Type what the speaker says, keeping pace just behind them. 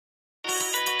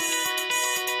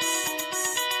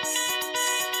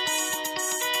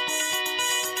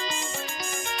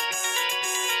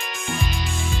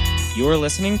You are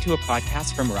listening to a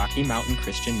podcast from Rocky Mountain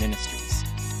Christian Ministries.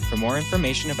 For more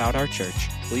information about our church,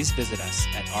 please visit us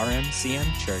at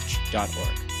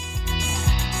rmcmchurch.org.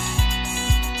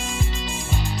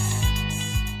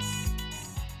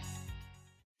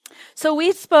 So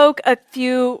we spoke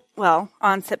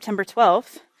on September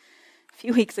 12th, a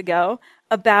few weeks ago,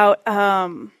 about,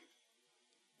 what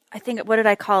did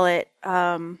I call it?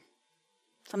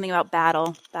 Something about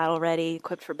battle ready,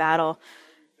 equipped for battle.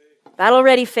 Battle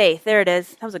ready faith, there it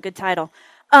is. That was a good title.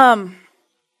 And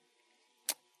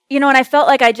I felt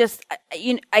like I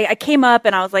came up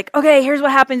and I was like, okay, here's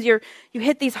what happens. You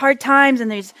hit these hard times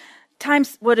and these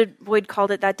times, what did Boyd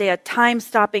called it that day, a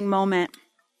time-stopping moment.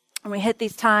 And we hit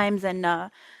these times and I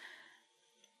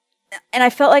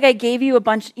felt like I gave you a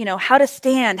bunch, how to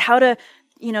stand, how to,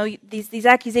 these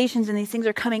accusations and these things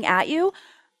are coming at you.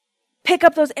 Pick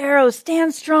up those arrows,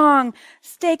 stand strong,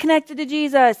 stay connected to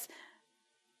Jesus.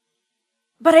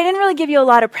 But I didn't really give you a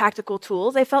lot of practical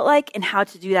tools, I felt like, in how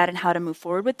to do that and how to move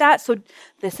forward with that. So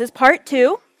this is part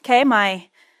 2, okay, my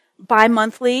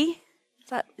bi-monthly,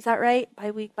 is that right?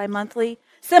 Bi-monthly?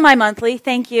 Semi-monthly,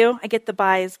 thank you. I get the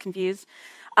bi's confused.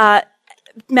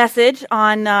 Message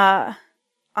on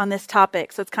this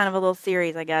topic. So it's kind of a little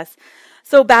series, I guess.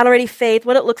 So battle ready faith,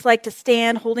 what it looks like to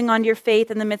stand, holding on to your faith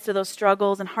in the midst of those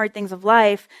struggles and hard things of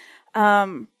life.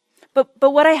 But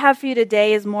what I have for you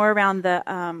today is more around the,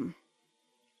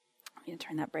 I'm going to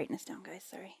turn that brightness down, guys,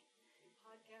 sorry.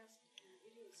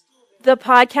 The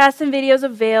podcast and videos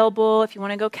available if you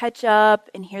want to go catch up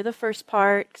and hear the first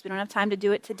part, because we don't have time to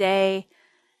do it today.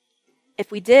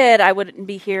 If we did, I wouldn't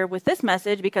be here with this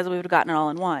message because we would have gotten it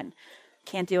all in one.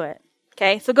 Can't do it.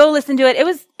 Okay, so go listen to it. It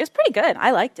was pretty good.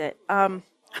 I liked it.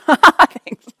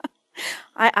 Thanks.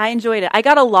 I enjoyed it. I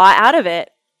got a lot out of it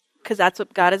because that's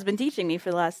what God has been teaching me for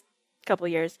the last couple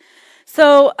of years.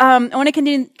 So I want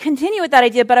to continue with that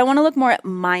idea, but I want to look more at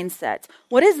mindsets.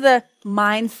 What is the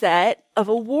mindset of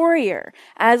a warrior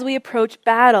as we approach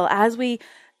battle, as we,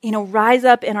 rise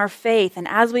up in our faith, and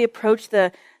as we approach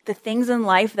the things in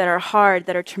life that are hard,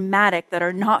 that are traumatic, that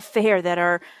are not fair, that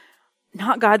are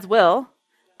not God's will,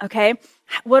 okay?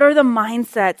 What are the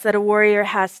mindsets that a warrior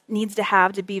needs to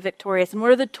have to be victorious? And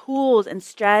what are the tools and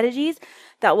strategies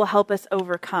that will help us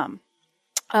overcome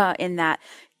in that?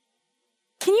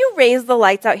 Can you raise the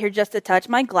lights out here just a touch?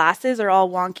 My glasses are all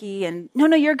wonky and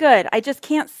no, you're good. I just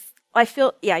can't,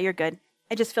 you're good.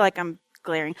 I just feel like I'm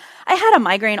glaring. I had a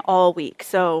migraine all week,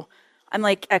 so I'm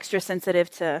like extra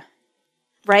sensitive to,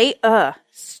 right?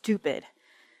 Stupid.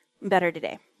 Better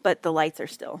today, but the lights are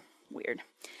still weird.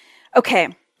 Okay,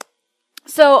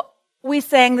 so we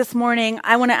sang this morning.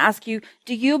 I want to ask you,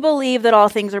 do you believe that all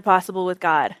things are possible with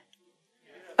God?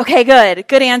 Okay,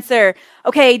 good answer.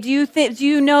 Okay, do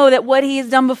you know that what he has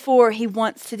done before, he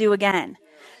wants to do again?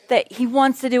 That he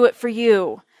wants to do it for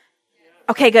you?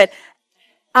 Okay, good.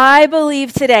 I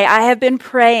believe today, I have been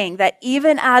praying that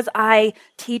even as I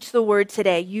teach the word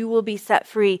today, you will be set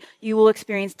free. You will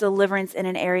experience deliverance in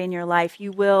an area in your life.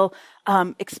 You will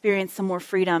experience some more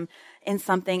freedom in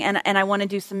something. And I want to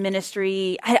do some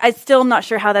ministry. I still am not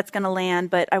sure how that's going to land,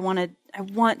 but I want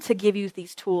to give you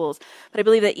these tools. But I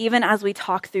believe that even as we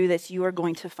talk through this, you are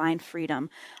going to find freedom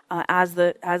as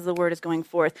the word is going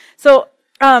forth. So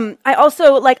I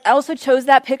also chose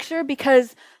that picture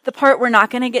because the part we're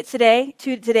not going to get today,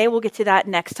 we'll get to that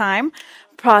next time,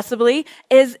 possibly,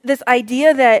 is this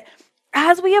idea that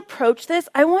as we approach this,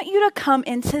 I want you to come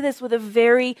into this with a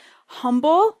very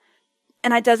humble,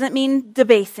 and it doesn't mean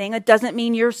debasing, it doesn't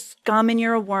mean you're scum and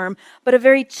you're a worm, but a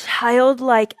very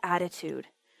childlike attitude.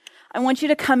 I want you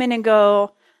to come in and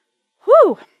go,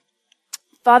 whew,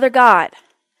 Father God,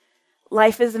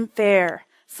 life isn't fair.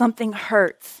 Something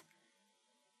hurts.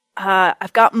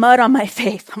 I've got mud on my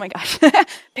face. Oh my gosh.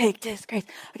 Big disgrace.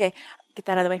 Okay, get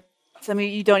that out of the way. Some of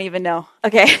you don't even know.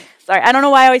 Okay, sorry. I don't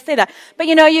know why I always say that. But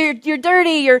you're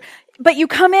dirty. But you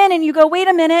come in and you go, wait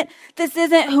a minute. This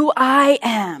isn't who I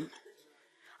am.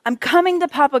 I'm coming to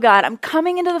Papa God. I'm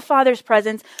coming into the Father's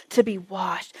presence to be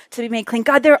washed, to be made clean.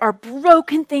 God, there are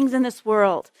broken things in this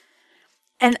world.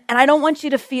 And I don't want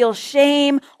you to feel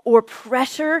shame or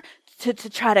pressure to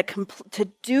try to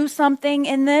do something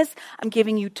in this. I'm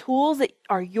giving you tools that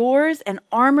are yours and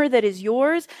armor that is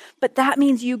yours, but that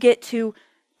means you get to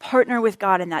partner with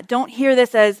God in that. Don't hear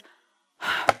this as,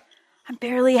 I'm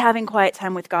barely having quiet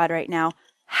time with God right now.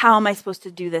 How am I supposed to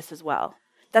do this as well?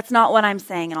 That's not what I'm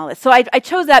saying in all this. So I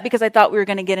chose that because I thought we were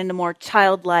going to get into more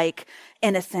childlike,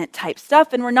 innocent type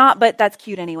stuff, and we're not, but that's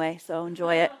cute anyway, so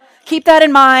enjoy it. Keep that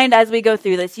in mind as we go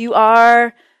through this. You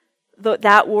are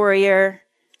that warrior,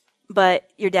 but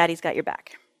your daddy's got your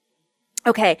back.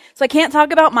 Okay, so I can't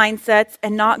talk about mindsets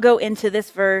and not go into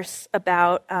this verse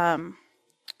about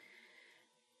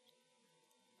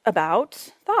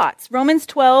thoughts. Romans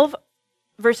 12,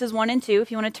 verses 1 and 2,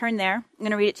 if you want to turn there. I'm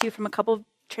going to read it to you from a couple of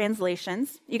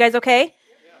translations. You guys okay?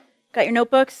 Yeah. Got your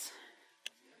notebooks?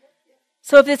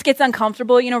 So if this gets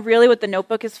uncomfortable, really what the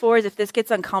notebook is for is if this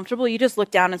gets uncomfortable, you just look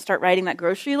down and start writing that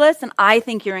grocery list, and I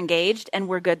think you're engaged and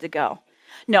we're good to go.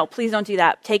 No, please don't do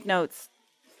that. Take notes.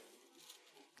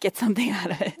 Get something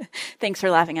out of it. Thanks for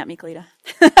laughing at me, Cleta.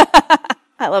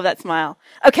 I love that smile.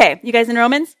 Okay, you guys in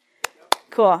Romans?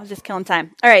 Cool, I was just killing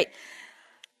time. All right,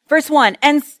 verse 1,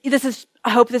 and I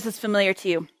hope this is familiar to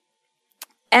you.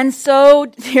 And so,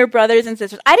 dear brothers and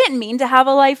sisters, I didn't mean to have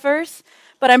a life verse,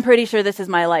 but I'm pretty sure this is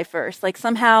my life verse. Like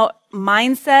somehow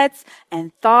mindsets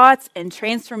and thoughts and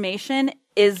transformation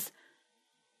is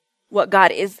what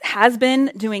God has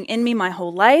been doing in me my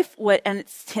whole life, and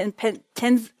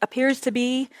it appears to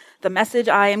be the message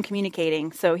I am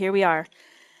communicating. So here we are.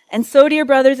 And so, dear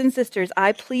brothers and sisters,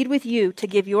 I plead with you to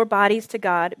give your bodies to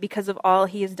God because of all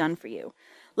he has done for you.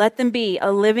 Let them be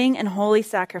a living and holy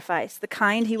sacrifice, the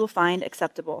kind he will find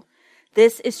acceptable.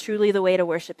 This is truly the way to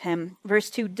worship him. Verse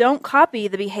 2, don't copy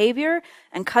the behavior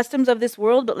and customs of this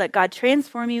world, but let God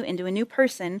transform you into a new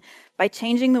person by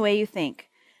changing the way you think.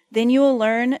 Then you will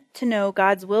learn to know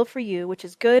God's will for you, which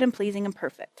is good and pleasing and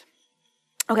perfect.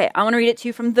 Okay, I want to read it to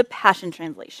you from the Passion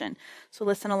Translation. So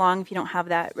listen along if you don't have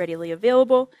that readily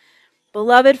available.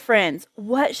 Beloved friends,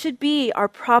 what should be our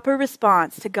proper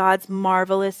response to God's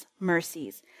marvelous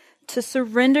mercies? To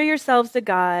surrender yourselves to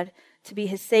God, to be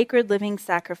his sacred living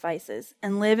sacrifices,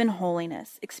 and live in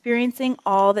holiness, experiencing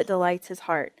all that delights his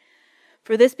heart.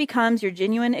 For this becomes your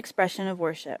genuine expression of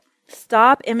worship.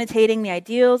 Stop imitating the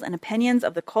ideals and opinions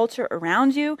of the culture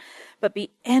around you, but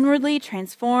be inwardly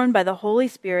transformed by the Holy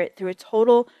Spirit through a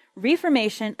total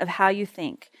reformation of how you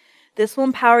think. This will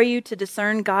empower you to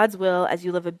discern God's will as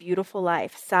you live a beautiful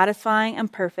life, satisfying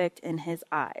and perfect in his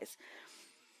eyes.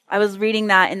 I was reading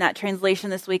that in that translation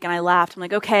this week and I laughed. I'm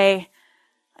like, okay,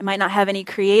 I might not have any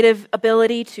creative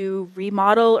ability to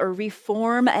remodel or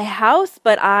reform a house,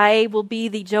 but I will be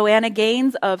the Joanna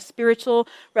Gaines of spiritual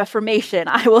reformation.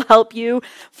 I will help you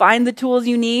find the tools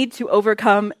you need to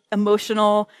overcome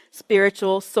emotional,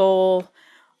 spiritual, soul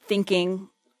thinking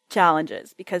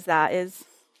challenges, because that is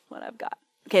what I've got.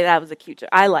 Okay, that was a cute joke.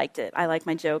 I liked it. I like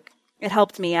my joke. It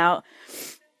helped me out.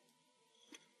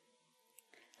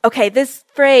 Okay, this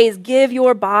phrase, give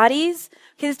your bodies,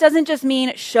 okay, this doesn't just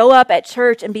mean show up at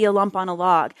church and be a lump on a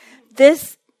log.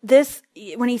 This,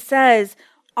 when he says,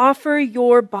 offer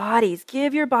your bodies,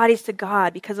 give your bodies to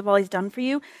God because of all he's done for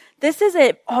you, this is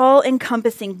an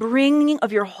all-encompassing bringing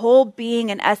of your whole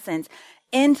being and essence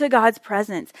into God's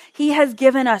presence. He has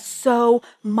given us so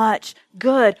much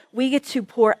good. We get to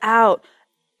pour out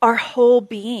our whole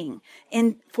being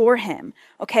in for him,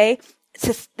 okay?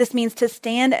 This means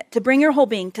to bring your whole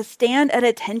being, to stand at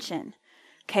attention,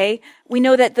 okay? We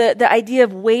know that the idea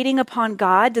of waiting upon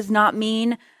God does not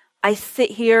mean I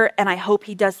sit here and I hope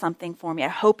he does something for me. I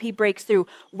hope he breaks through.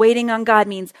 Waiting on God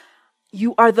means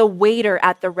you are the waiter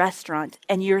at the restaurant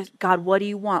and you're, God, what do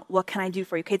you want? What can I do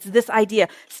for you? Okay, it's this idea.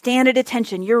 Stand at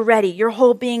attention. You're ready. Your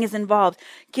whole being is involved.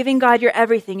 Giving God your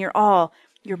everything, your all,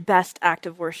 your best act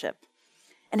of worship.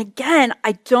 And again,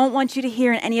 I don't want you to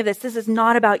hear in any of this, this is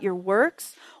not about your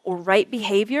works or right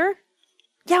behavior.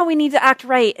 Yeah, we need to act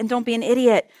right and don't be an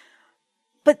idiot.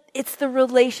 But it's the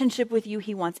relationship with you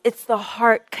he wants. It's the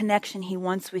heart connection he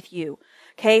wants with you.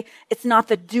 Okay? It's not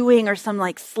the doing or some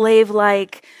like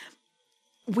slave-like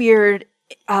weird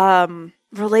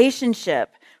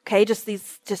relationship. Okay? Just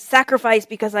sacrifice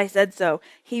because I said so.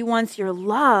 He wants your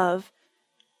love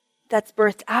that's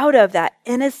birthed out of that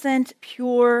innocent,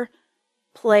 pure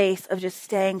place of just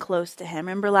staying close to him.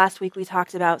 Remember last week we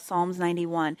talked about Psalms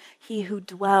 91. He who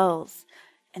dwells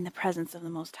in the presence of the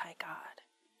Most High God.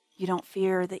 You don't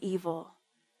fear the evil.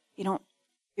 You don't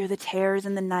fear the terrors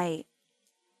in the night,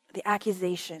 the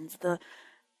accusations, the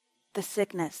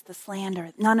sickness, the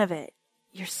slander, none of it.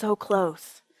 You're so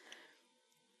close.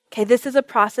 Okay, this is a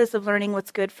process of learning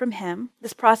what's good from him,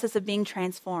 this process of being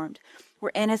transformed. We're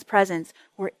in his presence.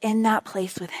 We're in that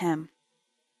place with him.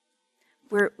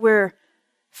 We're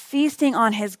feasting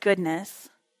on his goodness,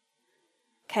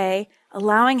 okay?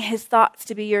 Allowing his thoughts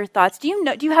to be your thoughts. Do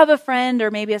you have a friend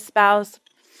or maybe a spouse?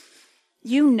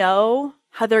 You know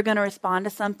how they're going to respond to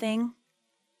something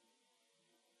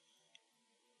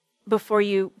before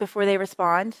they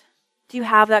respond? Do you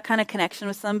have that kind of connection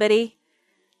with somebody?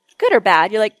 Good or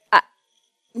bad? You're like,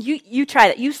 you try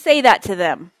that. You say that to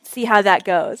them. See how that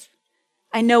goes.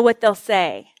 I know what they'll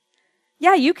say.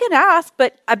 Yeah, you can ask,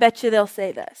 but I bet you they'll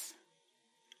say this.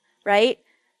 right?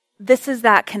 This is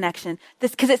that connection.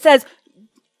 Because it says,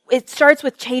 it starts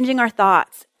with changing our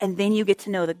thoughts, and then you get to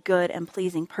know the good and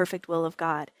pleasing, perfect will of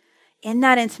God. In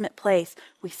that intimate place,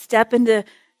 we step into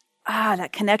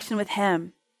that connection with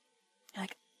him. You're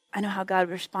like, I know how God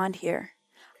would respond here.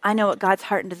 I know what God's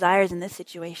heart and desires in this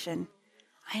situation.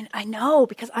 I know,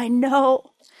 because I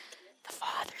know the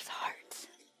Father's heart.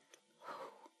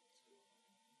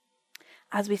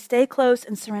 As we stay close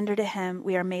and surrender to him,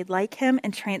 we are made like him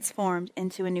and transformed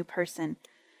into a new person.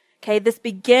 Okay, this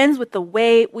begins with the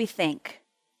way we think.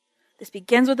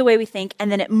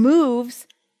 And then it moves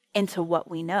into what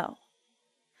we know.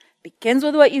 Begins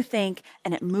with what you think,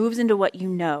 and it moves into what you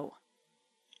know,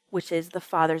 which is the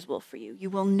Father's will for you.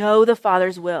 You will know the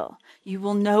Father's will. You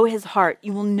will know his heart.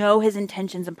 You will know his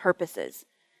intentions and purposes.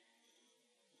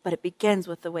 But it begins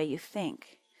with the way you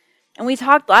think. And we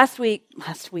talked last week,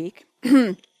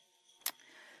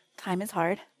 time is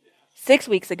hard, 6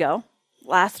 weeks ago,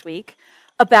 last week,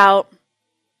 about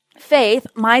faith.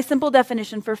 My simple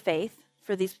definition for faith,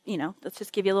 for these, let's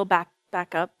just give you a little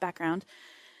background,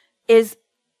 is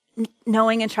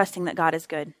knowing and trusting that God is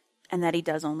good and that he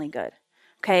does only good.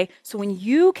 Okay, so when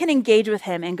you can engage with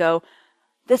him and go,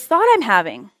 this thought I'm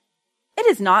having, it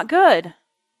is not good.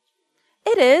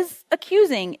 It is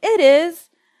accusing. It is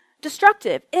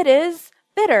destructive. It is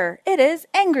bitter. It is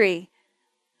angry.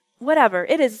 Whatever.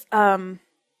 It is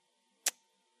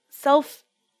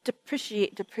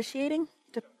self-depreciating.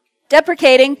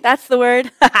 Deprecating. That's the word.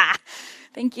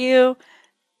 Thank you.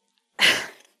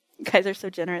 You guys are so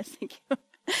generous. Thank you.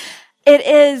 It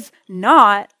is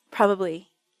not probably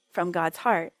from God's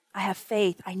heart. I have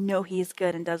faith. I know he is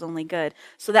good and does only good.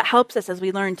 So that helps us as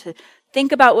we learn to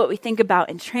think about what we think about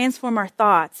and transform our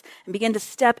thoughts and begin to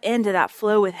step into that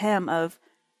flow with him of,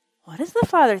 what is the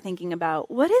Father thinking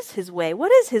about? What is his way?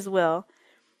 What is his will?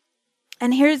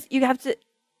 And you have to,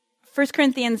 1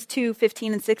 Corinthians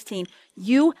 2:15 and 16,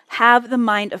 you have the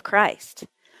mind of Christ.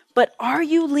 But are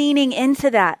you leaning into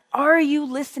that? Are you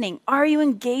listening? Are you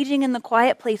engaging in the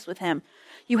quiet place with him?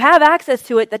 You have access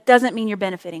to it. That doesn't mean you're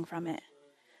benefiting from it.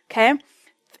 Okay?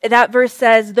 That verse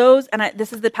says,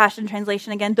 this is the Passion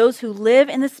Translation again, those who live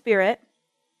in the Spirit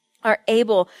are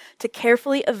able to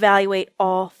carefully evaluate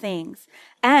all things,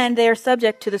 and they are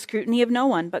subject to the scrutiny of no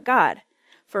one but God.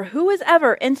 For who has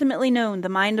ever intimately known the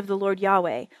mind of the Lord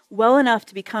Yahweh well enough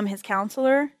to become his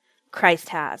counselor? Christ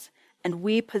has. And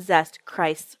we possessed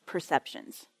Christ's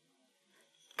perceptions.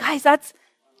 Guys, that's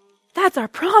our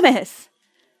promise.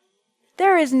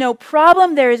 There is no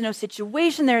problem, there is no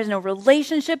situation, there is no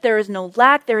relationship, there is no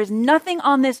lack, there is nothing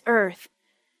on this earth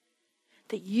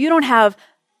that you don't have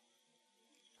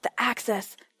the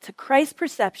access to Christ's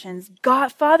perceptions,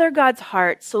 Father God's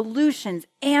heart, solutions,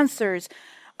 answers,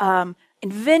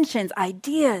 inventions,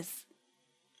 ideas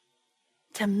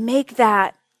to make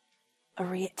that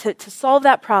to solve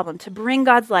that problem, to bring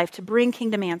God's life, to bring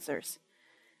kingdom answers.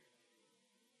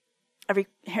 I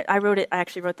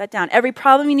actually wrote that down. Every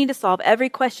problem you need to solve, every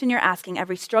question you're asking,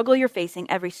 every struggle you're facing,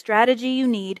 every strategy you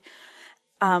need,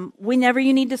 whenever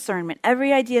you need discernment,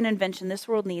 every idea and invention this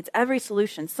world needs, every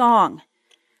solution, song.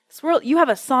 This world, you have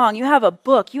a song, you have a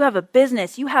book, you have a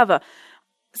business, you have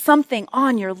something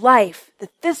on your life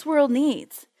that this world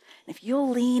needs. And if you'll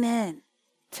lean in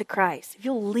to Christ, if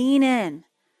you'll lean in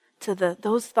to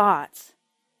those thoughts,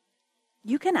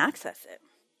 you can access it.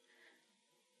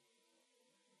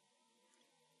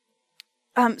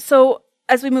 So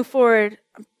as we move forward,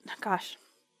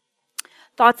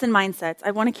 thoughts and mindsets. I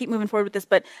want to keep moving forward with this,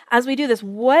 but as we do this,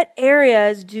 what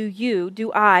areas do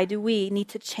we need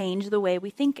to change the way we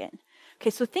think in?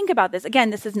 Okay, so think about this. Again,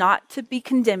 this is not to be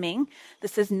condemning.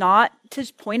 This is not to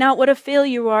point out what a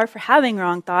failure you are for having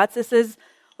wrong thoughts. This is,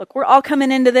 look, we're all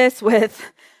coming into this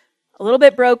with a little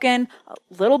bit broken, a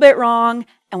little bit wrong,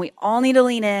 and we all need to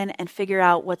lean in and figure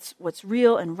out what's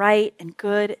real and right and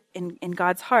good in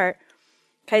God's heart.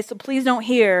 Okay, so please don't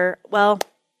hear, well,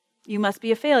 you must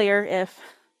be a failure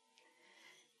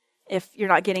if you're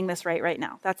not getting this right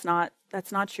now. That's not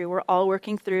true. We're all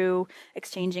working through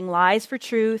exchanging lies for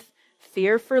truth,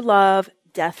 fear for love,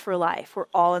 death for life. We're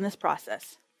all in this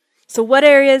process. So what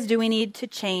areas do we need to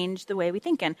change the way we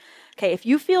think in? Okay, if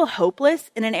you feel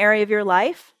hopeless in an area of your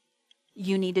life,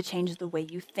 you need to change the way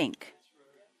you think.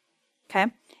 Okay?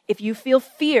 If you feel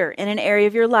fear in an area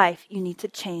of your life, you need to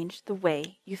change the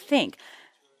way you think.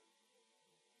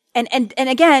 And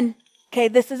again, okay,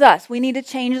 this is us. We need to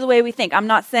change the way we think. I'm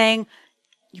not saying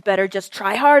you better just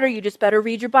try harder, you just better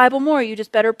read your Bible more, you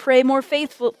just better pray more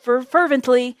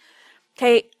fervently.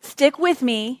 Okay, stick with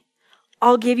me.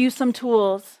 I'll give you some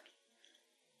tools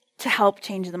to help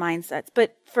change the mindsets.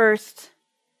 But first,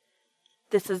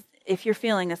 if you're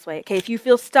feeling this way, okay, if you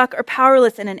feel stuck or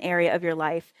powerless in an area of your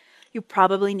life, you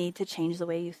probably need to change the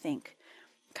way you think,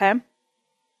 okay?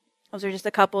 Those are just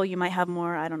a couple. You might have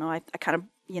more. I don't know. I kind of,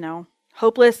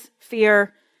 hopeless,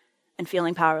 fear, and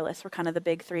feeling powerless were kind of the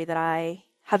big three that I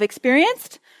have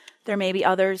experienced. There may be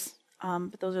others,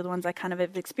 but those are the ones I kind of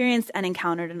have experienced and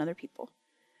encountered in other people.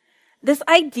 This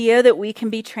idea that we can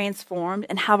be transformed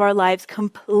and have our lives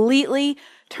completely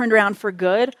turned around for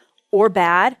good or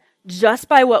bad just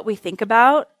by what we think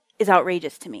about is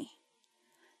outrageous to me.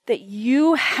 That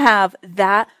you have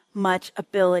that much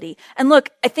ability. And look,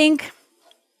 I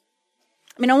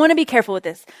want to be careful with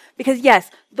this because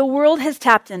yes, the world has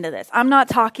tapped into this. I'm not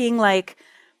talking like,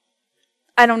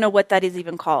 I don't know what that is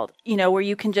even called, where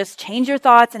you can just change your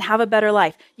thoughts and have a better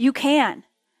life. You can,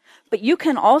 but you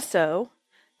can also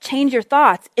change your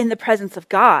thoughts in the presence of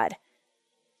God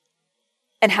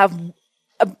and have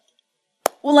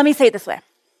let me say it this way.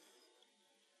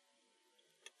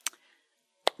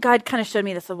 God kind of showed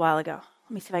me this a while ago.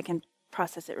 Let me see if I can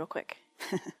process it real quick.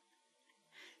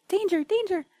 Danger.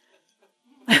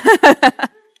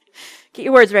 Get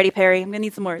your words ready, Perry. I'm going to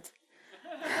need some words.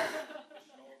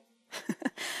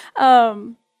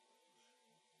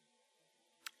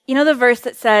 The verse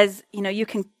that says, you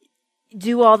can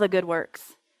do all the good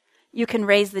works. You can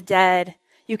raise the dead.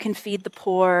 You can feed the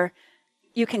poor.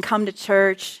 You can come to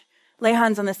church, lay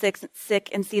hands on the sick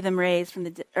and see them raised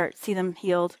or see them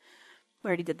healed. We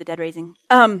already did the dead raising.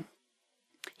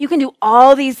 You can do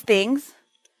all these things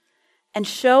and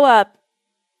show up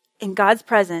in God's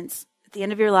presence at the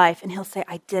end of your life, and he'll say,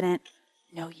 I didn't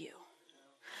know you.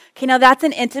 Okay, now that's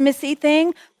an intimacy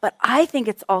thing, but I think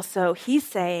it's also, he's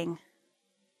saying,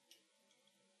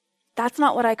 that's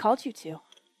not what I called you to.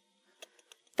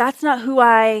 That's not who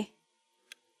I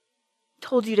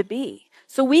told you to be.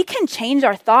 So we can change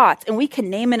our thoughts, and we can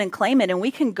name it and claim it, and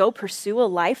we can go pursue a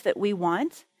life that we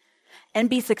want and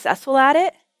be successful at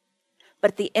it.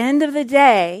 But at the end of the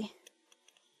day,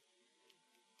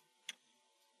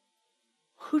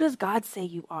 who does God say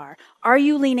you are? Are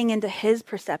you leaning into his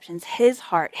perceptions, his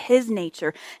heart, his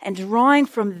nature, and drawing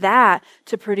from that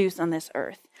to produce on this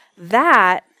earth?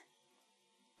 That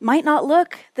might not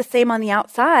look the same on the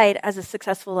outside as a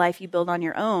successful life you build on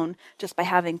your own just by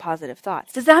having positive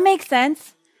thoughts. Does that make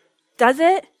sense? Does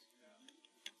it?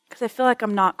 Because I feel like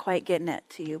I'm not quite getting it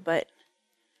to you, but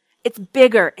it's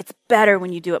bigger, it's better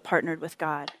when you do it partnered with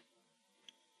God.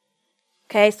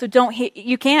 Okay, so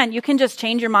you can just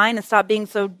change your mind and stop being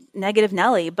so negative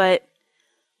Nelly, but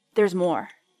there's more.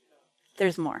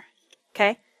 There's more.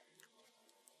 Okay?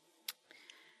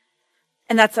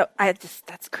 And that's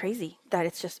crazy that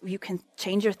it's just, you can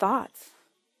change your thoughts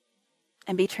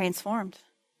and be transformed.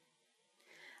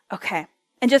 Okay.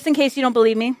 And just in case you don't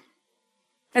believe me,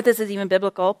 that this is even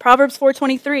biblical, Proverbs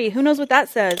 4:23, who knows what that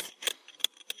says?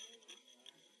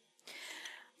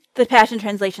 The Passion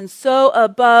Translation, so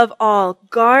above all,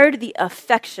 guard the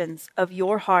affections of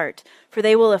your heart, for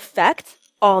they will affect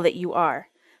all that you are.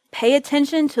 Pay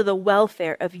attention to the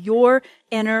welfare of your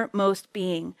innermost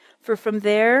being, for from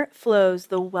there flows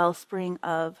the wellspring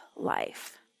of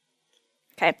life.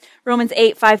 Okay, Romans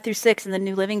 8:5-6 in the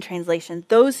New Living Translation.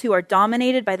 Those who are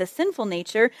dominated by the sinful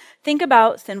nature think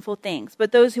about sinful things,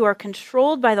 but those who are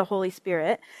controlled by the Holy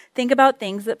Spirit think about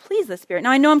things that please the Spirit. Now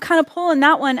I know I'm kind of pulling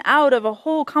that one out of a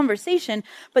whole conversation,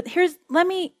 but let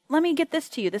me get this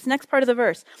to you, this next part of the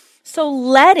verse. So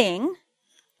letting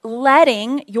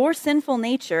your sinful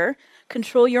nature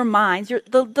control your minds,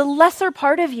 the lesser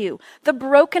part of you, the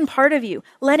broken part of you,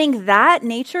 letting that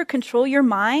nature control your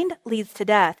mind leads to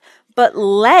death. But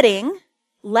letting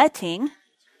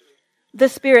the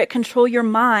Spirit control your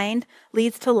mind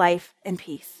leads to life and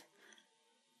peace.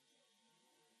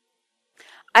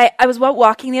 I was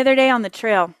walking the other day on the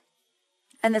trail,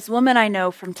 and this woman I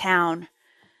know from town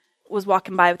was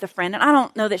walking by with a friend, and I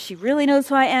don't know that she really knows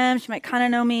who I am. She might kind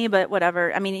of know me, but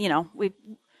whatever. I mean, we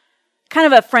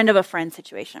kind of a friend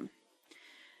situation.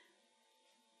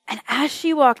 And as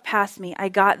she walked past me, I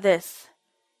got this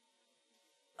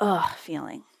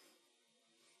feeling.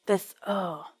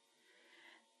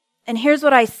 And here's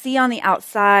what I see on the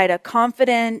outside, a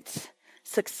confident,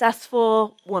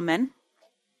 successful woman.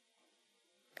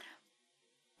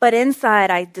 But inside,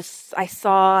 I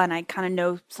saw, and I kind of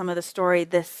know some of the story,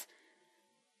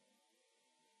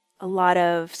 a lot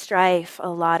of strife, a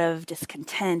lot of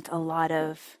discontent, a lot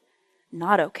of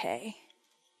not okay.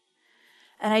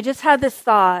 And I just had this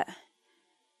thought.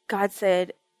 God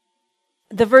said,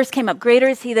 the verse came up, greater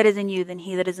is he that is in you than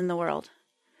he that is in the world.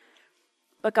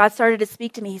 But God started to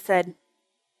speak to me. He said,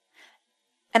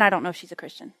 and I don't know if she's a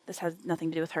Christian. This has nothing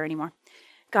to do with her anymore.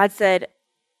 God said,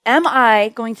 Am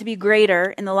I going to be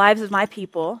greater in the lives of my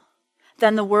people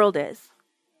than the world is?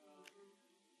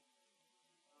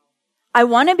 I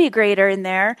want to be greater in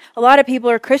there. A lot of people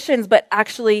are Christians, but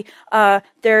actually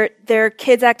their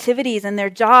kids' activities and their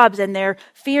jobs and their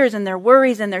fears and their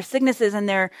worries and their sicknesses and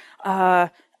their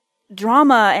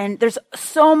drama, and there's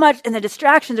so much, and the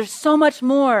distractions, there's so much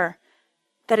more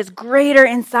that is greater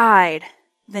inside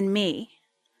than me.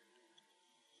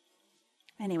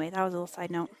 Anyway, that was a little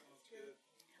side note.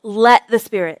 Let the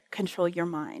Spirit control your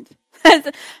mind.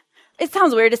 It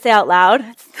sounds weird to say out loud.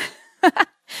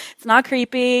 It's not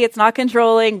creepy. It's not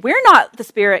controlling. We're not the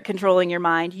Spirit controlling your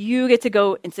mind. You get to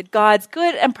go into God's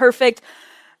good and perfect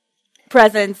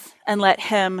presence and let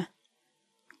Him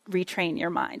retrain your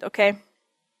mind, okay?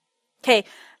 Okay,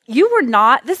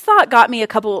 this thought got me a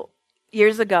couple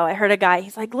years ago. I heard a guy,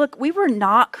 he's like, look, we were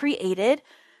not created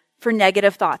for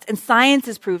negative thoughts. And science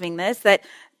is proving this, that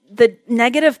the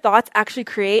negative thoughts actually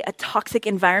create a toxic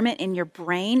environment in your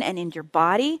brain and in your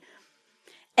body.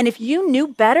 And if you knew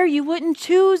better, you wouldn't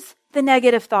choose the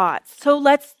negative thoughts. So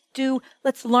let's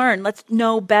learn, let's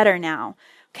know better now,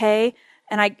 okay?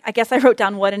 And I guess I wrote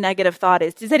down what a negative thought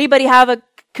is. Does anybody have a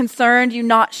concern, you're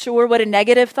not sure what a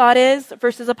negative thought is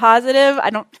versus a positive?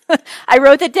 I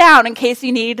wrote that down in case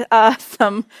you need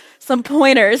some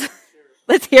pointers.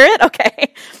 Let's hear it?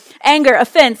 Okay. Anger,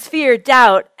 offense, fear,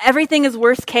 doubt, everything is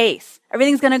worst case.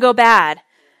 Everything's going to go bad.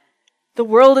 The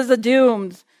world is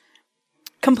doomed.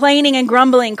 Complaining and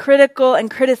grumbling, critical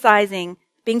and criticizing,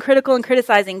 being critical and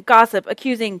criticizing, gossip,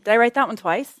 accusing. Did I write that one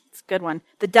twice? It's a good one.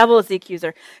 The devil is the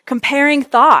accuser. Comparing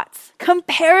thoughts.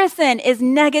 Comparison is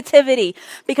negativity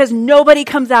because nobody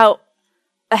comes out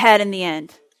ahead in the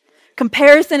end.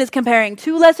 Comparison is comparing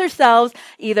two lesser selves.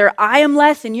 Either I am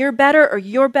less and you're better, or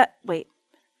you're better. Wait.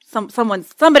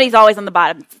 Somebody's always on the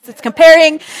bottom. It's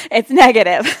comparing, it's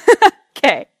negative.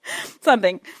 Okay.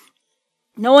 Something.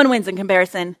 No one wins in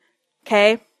comparison.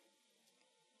 Okay?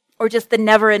 Or just the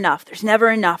never enough. There's never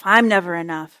enough. I'm never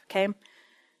enough. Okay?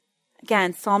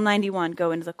 Again, Psalm 91,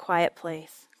 go into the quiet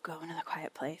place. Go into the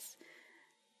quiet place.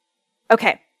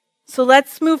 Okay. So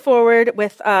let's move forward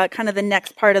with kind of the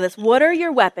next part of this. What are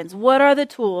your weapons? What are the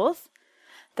tools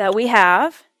that we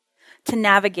have to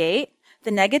navigate the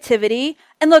negativity?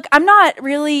 And look, I'm not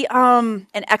really an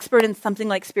expert in something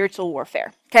like spiritual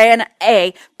warfare. Okay, and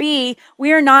A. B,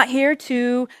 we are not here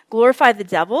to glorify the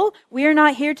devil. We are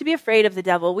not here to be afraid of the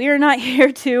devil. We are not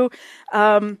here to,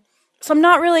 so I'm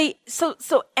not really,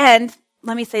 and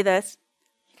let me say this.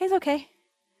 You guys okay?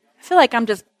 I feel like I'm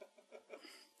just,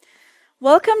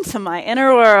 welcome to my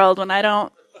inner world when I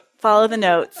don't follow the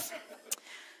notes.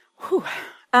 Whew.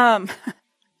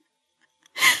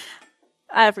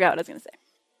 I forgot what I was going to say.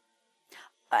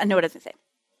 I know what I was going to say.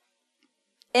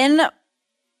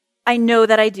 I know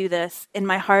that I do this in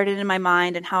my heart and in my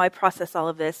mind and how I process all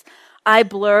of this. I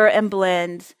blur and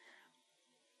blend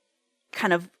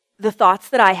kind of the thoughts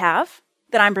that I have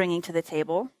that I'm bringing to the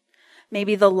table.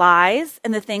 Maybe the lies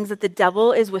and the things that the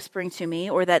devil is whispering to me,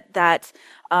 or that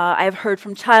I've heard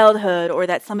from childhood, or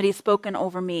that somebody's spoken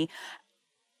over me.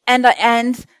 And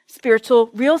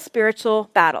real spiritual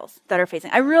battles that are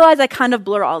facing. I realize I kind of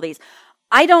blur all these.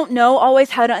 I don't know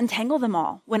always how to untangle them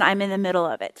all when I'm in the middle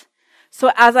of it.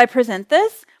 So as I present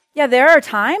this, there are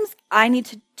times I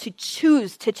need to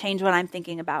choose to change what I'm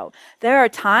thinking about. There are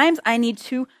times I need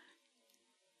to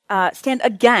stand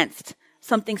against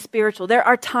something spiritual. There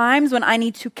are times when I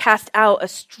need to cast out a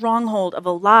stronghold of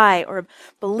a lie or a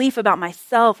belief about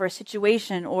myself or a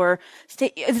situation or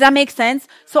does that make sense?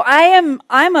 So I'm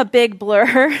a big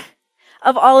blur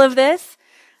of all of this.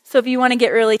 So if you want to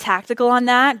get really tactical on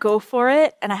that, go for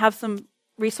it. And I have some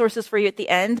resources for you at the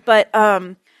end. But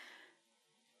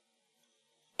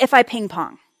if I ping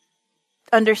pong,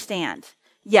 understand,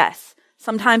 yes,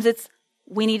 sometimes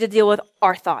we need to deal with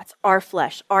our thoughts, our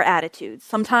flesh, our attitudes.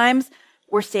 Sometimes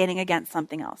we're standing against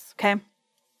something else, okay?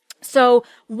 So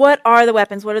what are the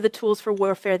weapons? What are the tools for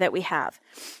warfare that we have?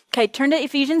 Okay, turn to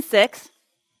Ephesians 6.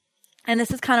 And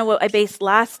this is kind of what I based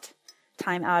last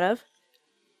time out of.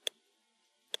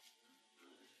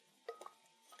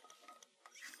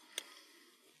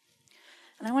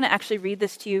 And I want to actually read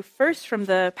this to you first from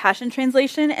the Passion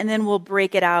Translation, and then we'll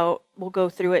break it out. We'll go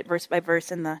through it verse by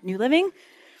verse in the New Living,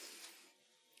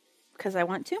 because I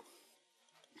want to.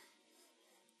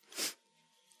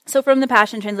 So from the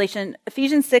Passion Translation,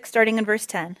 Ephesians 6, starting in verse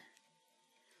 10.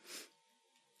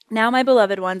 Now, my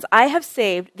beloved ones, I have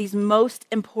saved these most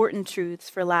important truths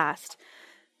for last.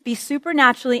 Be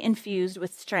supernaturally infused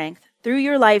with strength through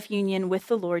your life union with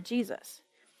the Lord Jesus.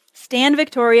 Stand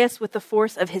victorious with the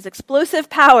force of his explosive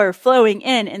power flowing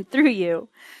in and through you.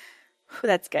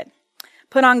 That's good.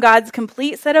 Put on God's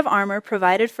complete set of armor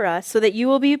provided for us so that you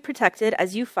will be protected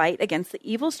as you fight against the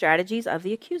evil strategies of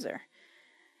the accuser.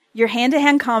 Your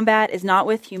hand-to-hand combat is not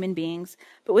with human beings,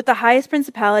 but with the highest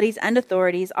principalities and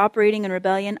authorities operating in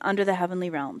rebellion under the heavenly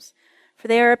realms. For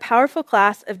they are a powerful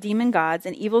class of demon gods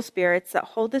and evil spirits that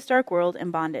hold this dark world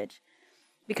in bondage.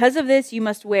 Because of this, you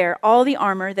must wear all the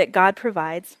armor that God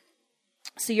provides,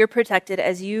 so you're protected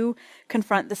as you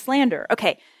confront the slander.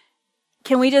 Okay,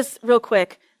 can we just, real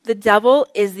quick, the devil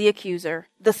is the accuser,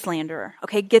 the slanderer.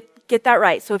 Okay, get that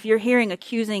right. So if you're hearing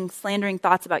accusing, slandering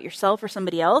thoughts about yourself or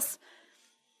somebody else,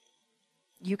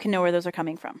 you can know where those are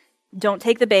coming from. Don't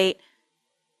take the bait.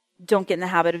 Don't get in the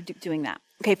habit of doing that.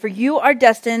 Okay, for you are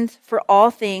destined for all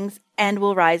things and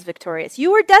will rise victorious.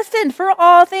 You are destined for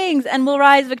all things and will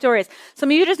rise victorious.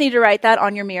 Some of you just need to write that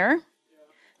on your mirror.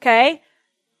 Okay?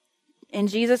 In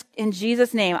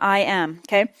Jesus' name, I am.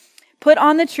 Okay? Put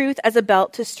on the truth as a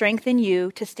belt to strengthen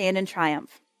you to stand in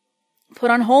triumph.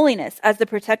 Put on holiness as the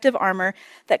protective armor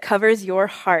that covers your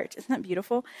heart. Isn't that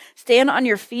beautiful? Stand on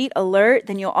your feet alert,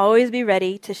 then you'll always be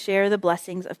ready to share the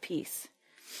blessings of peace.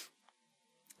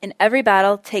 In every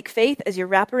battle, take faith as your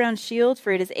wraparound shield,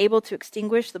 for it is able to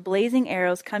extinguish the blazing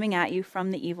arrows coming at you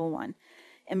from the evil one.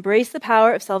 Embrace the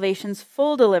power of salvation's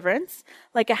full deliverance,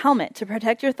 like a helmet to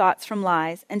protect your thoughts from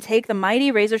lies, and take the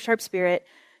mighty razor-sharp spirit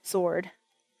sword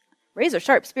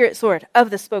of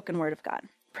the spoken word of God.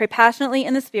 Pray passionately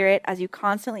in the Spirit as you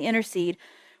constantly intercede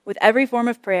with every form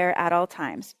of prayer at all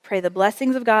times. Pray the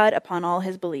blessings of God upon all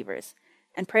his believers.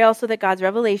 And pray also that God's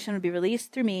revelation would be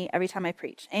released through me every time I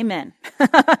preach. Amen.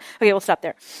 Okay, we'll stop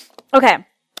there. Okay,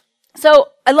 so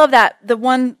I love that. The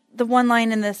one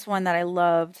line in this one that I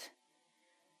loved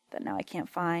that now I can't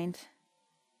find.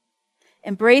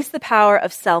 Embrace the power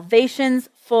of salvation's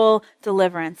full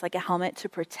deliverance, like a helmet to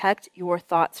protect your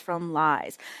thoughts from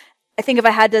lies. I think if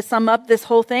I had to sum up this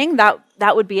whole thing, that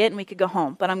would be it, and we could go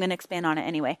home. But I'm going to expand on it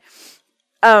anyway.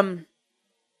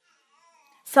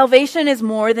 Salvation is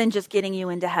more than just getting you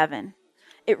into heaven.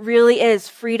 It really is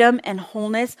freedom and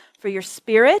wholeness for your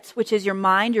spirit, which is your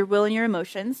mind, your will, and your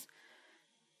emotions.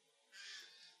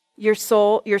 Your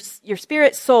soul, your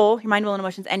spirit, soul, your mind, will, and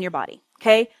emotions, and your body.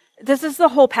 Okay? This is the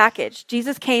whole package.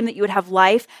 Jesus came that you would have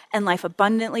life and life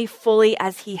abundantly, fully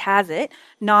as he has it,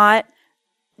 not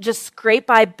just scrape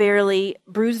by barely,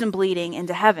 bruised and bleeding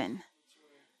into heaven.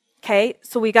 Okay,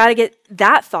 so we got to get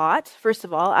that thought, first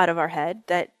of all, out of our head,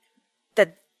 that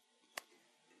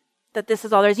this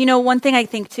is all there is. You know, one thing I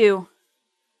think too,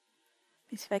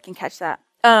 let me see if I can catch that.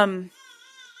 Well,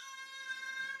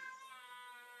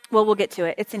 we'll get to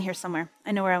it. It's in here somewhere.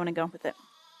 I know where I want to go with it.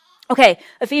 Okay,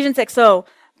 Ephesians 6. So,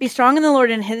 be strong in the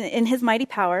Lord and in his mighty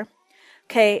power.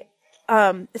 Okay,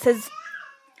 it says,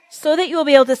 so that you will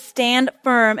be able to stand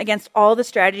firm against all the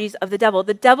strategies of the devil.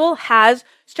 The devil has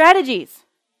strategies.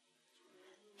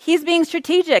 He's being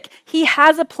strategic. He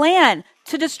has a plan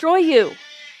to destroy you.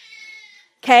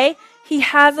 Okay? He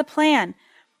has a plan.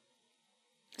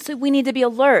 So we need to be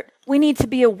alert. We need to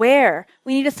be aware.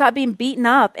 We need to stop being beaten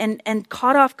up and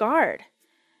caught off guard.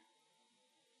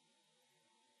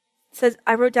 It says,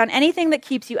 I wrote down anything that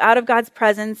keeps you out of God's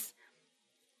presence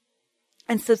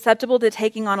and susceptible to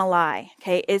taking on a lie,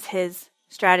 okay, is his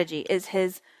strategy, is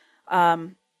his, I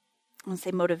want to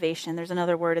say motivation. There's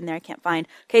another word in there I can't find.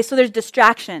 Okay, so there's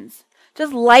distractions.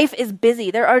 Just life is busy.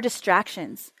 There are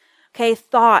distractions. Okay,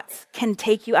 thoughts can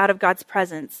take you out of God's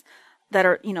presence that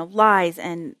are, lies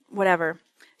and whatever.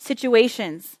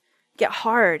 Situations get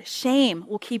hard. Shame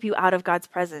will keep you out of God's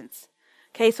presence.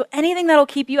 Okay, so anything that will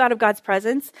keep you out of God's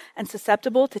presence and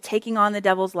susceptible to taking on the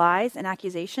devil's lies and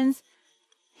accusations,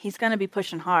 he's going to be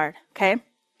pushing hard, okay?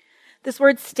 This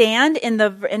word stand in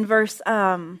verse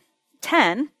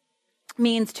 10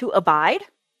 means to abide.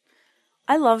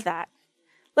 I love that.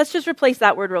 Let's just replace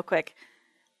that word real quick.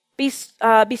 Be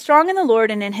strong in the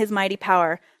Lord and in his mighty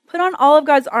power. Put on all of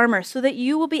God's armor so that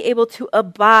you will be able to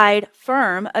abide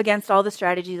firm against all the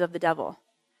strategies of the devil.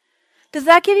 Does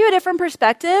that give you a different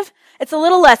perspective? It's a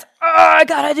little less, I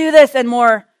gotta do this, and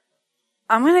more,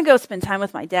 I'm going to go spend time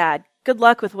with my dad. Good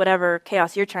luck with whatever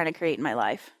chaos you're trying to create in my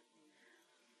life.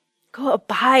 Go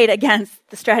abide against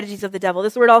the strategies of the devil.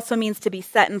 This word also means to be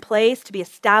set in place, to be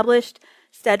established,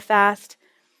 steadfast,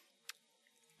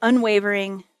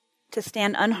 unwavering, to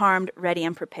stand unharmed, ready,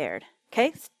 and prepared.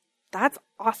 Okay? That's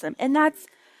awesome. And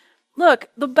look,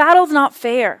 the battle's not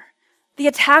fair. The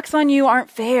attacks on you aren't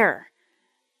fair.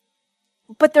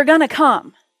 But they're going to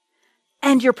come.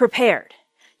 And you're prepared.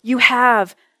 You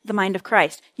have the mind of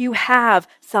Christ. You have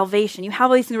salvation. You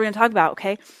have all these things we're going to talk about,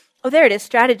 okay? Oh, there it is,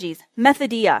 strategies.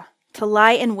 Methodia, to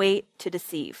lie in wait, to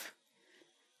deceive.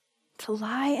 to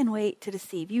lie and wait to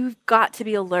deceive. You've got to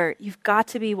be alert. You've got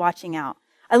to be watching out.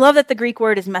 I love that the Greek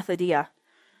word is methodia.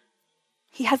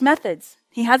 He has methods.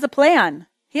 He has a plan.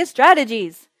 He has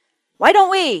strategies. Why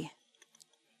don't we?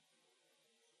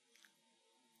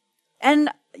 And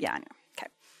yeah, I know. Okay.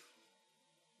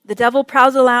 The devil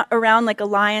prowls around like a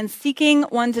lion, seeking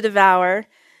one to devour.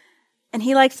 And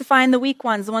he likes to find the weak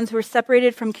ones, the ones who are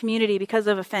separated from community because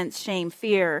of offense, shame,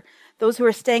 fear. Those who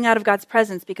are staying out of God's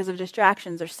presence because of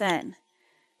distractions or sin.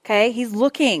 Okay? He's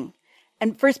looking.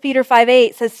 And 1 Peter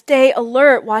 5:8 says, stay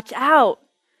alert, watch out.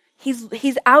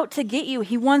 He's out to get you.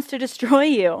 He wants to destroy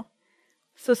you.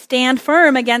 So stand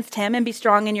firm against him and be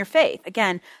strong in your faith.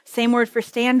 Again, same word for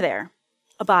stand there.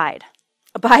 Abide.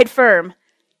 Abide firm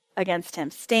against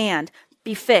him. Stand.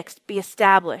 Be fixed. Be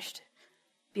established.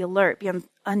 Be alert. Be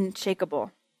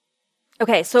unshakable.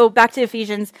 Okay, so back to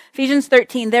Ephesians. Ephesians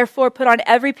 13, therefore put on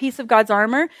every piece of God's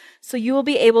armor so you will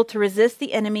be able to resist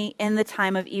the enemy in the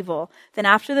time of evil. Then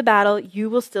after the battle, you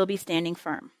will still be standing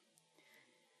firm.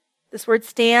 This word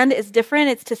stand is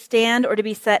different. It's to stand or to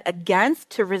be set against,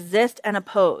 to resist and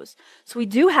oppose. So we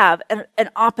do have an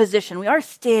opposition. We are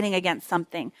standing against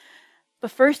something.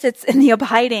 But first it's in the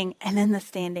abiding and then the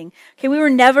standing. Okay, we were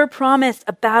never promised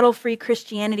a battle-free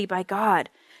Christianity by God.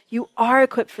 You are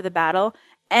equipped for the battle,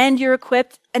 and you're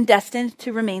equipped and destined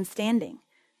to remain standing.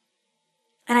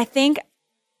 And I think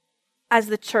as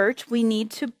the church, we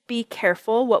need to be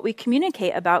careful what we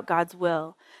communicate about God's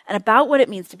will and about what it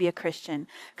means to be a Christian.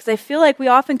 Because I feel like we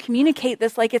often communicate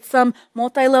this like it's some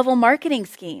multi-level marketing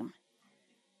scheme.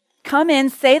 Come in,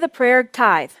 say the prayer,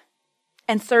 tithe,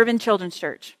 and serve in children's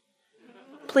church.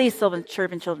 Please serve in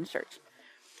children's church.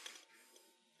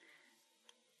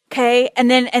 Okay,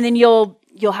 and then you'll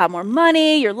have more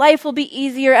money, your life will be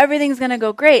easier, everything's going to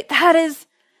go great. That is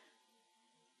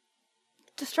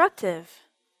destructive.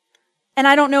 And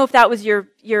I don't know if that was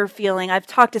your feeling. I've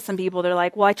talked to some people, they're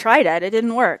like, well, I tried it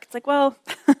didn't work. It's like, well,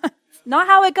 it's not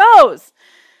how it goes.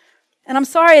 And I'm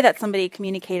sorry that somebody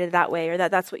communicated that way or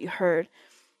that's what you heard.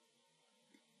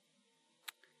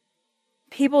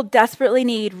 People desperately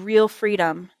need real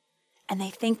freedom, and they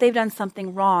think they've done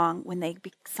something wrong when they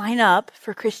sign up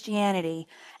for Christianity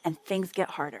and things get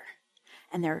harder.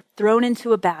 And they're thrown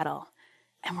into a battle,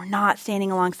 and we're not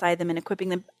standing alongside them and equipping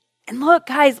them. And look,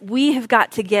 guys, we have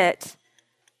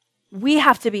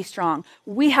to be strong.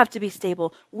 We have to be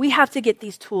stable. We have to get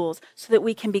these tools so that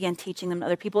we can begin teaching them to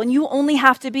other people. And you only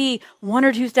have to be 1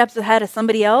 or 2 steps ahead of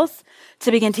somebody else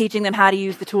to begin teaching them how to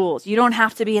use the tools. You don't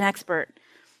have to be an expert.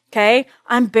 Okay?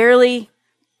 I'm barely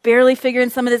figuring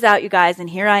some of this out, you guys, and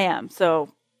here I am. So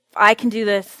if I can do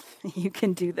this, you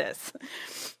can do this.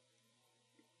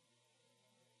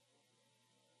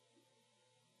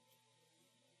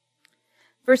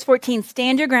 Verse 14,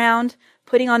 stand your ground,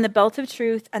 putting on the belt of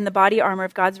truth and the body armor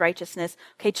of God's righteousness.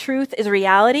 Okay, truth is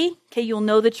reality. Okay, you'll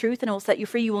know the truth and it will set you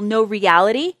free. You will know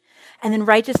reality. And then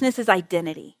righteousness is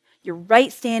identity. You're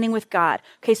right standing with God.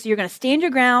 Okay, so you're going to stand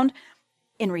your ground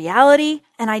in reality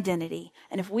and identity.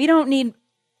 And if we don't need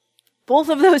both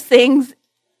of those things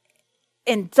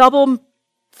in double,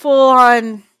 full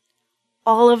on,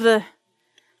 all of the,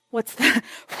 what's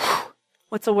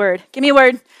a word? Give me a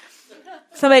word.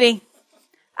 Somebody.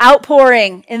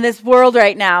 Outpouring in this world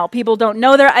right now. People don't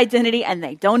know their identity and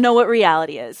they don't know what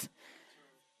reality is.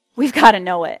 We've got to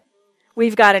know it.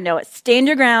 We've got to know it. Stand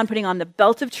your ground, putting on the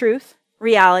belt of truth,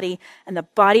 reality, and the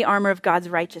body armor of God's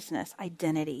righteousness,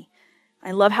 identity.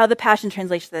 I love how the Passion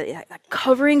Translation says that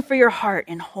covering for your heart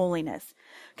in holiness.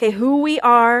 Okay, who we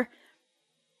are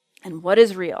and what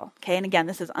is real. Okay, and again,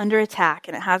 this is under attack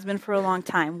and it has been for a long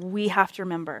time. We have to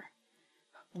remember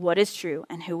what is true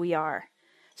and who we are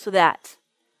so that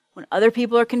when other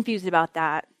people are confused about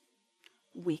that,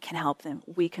 we can help them.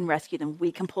 We can rescue them.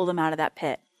 We can pull them out of that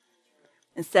pit.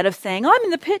 Instead of saying, oh, I'm in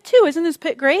the pit too. Isn't this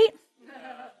pit great?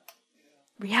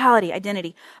 Reality,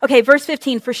 identity. Okay, verse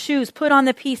 15, for shoes, put on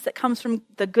the peace that comes from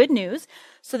the good news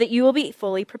so that you will be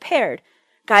fully prepared.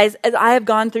 Guys, as I have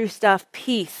gone through stuff,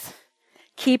 peace,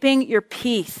 keeping your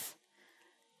peace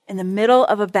in the middle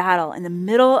of a battle, in the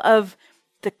middle of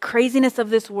the craziness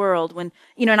of this world, when,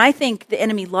 and I think the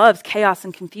enemy loves chaos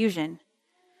and confusion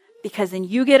because then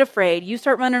you get afraid, you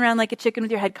start running around like a chicken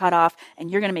with your head cut off,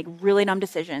 and you're going to make really dumb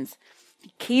decisions.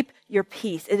 Keep your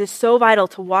peace. It is so vital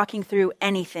to walking through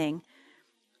anything.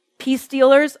 Peace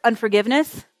stealers,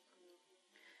 unforgiveness.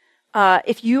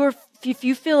 If you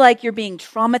feel like you're being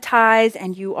traumatized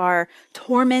and you are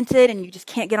tormented and you just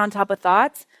can't get on top of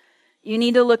thoughts, you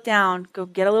need to look down, go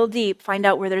get a little deep, find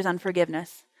out where there's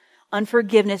unforgiveness.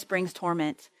 Unforgiveness brings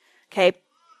torment. Okay?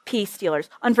 Peace stealers.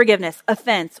 Unforgiveness,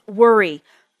 offense, worry,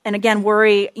 And again,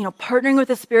 worry, partnering with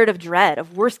the spirit of dread,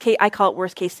 of worst case, I call it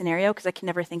worst case scenario because I can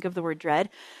never think of the word dread.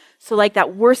 So like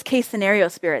that worst case scenario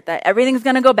spirit, that everything's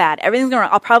going to go bad, everything's going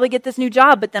to, I'll probably get this new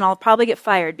job, but then I'll probably get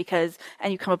fired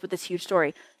and you come up with this huge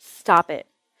story. Stop it.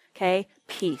 Okay?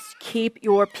 Peace. Keep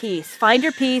your peace. Find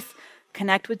your peace.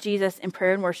 Connect with Jesus in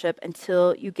prayer and worship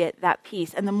until you get that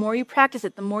peace. And the more you practice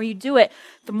it, the more you do it,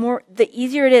 the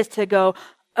easier it is to go,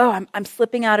 oh, I'm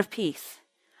slipping out of peace.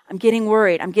 I'm getting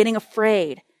worried. I'm getting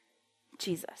afraid.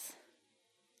 Jesus.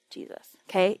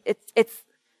 Okay? It's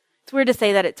weird to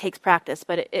say that it takes practice,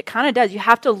 but it kind of does. You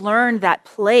have to learn that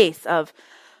place of,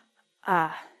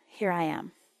 here I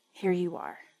am. Here you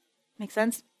are. Make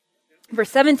sense? Verse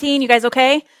 17, you guys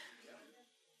okay?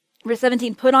 Verse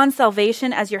 17, put on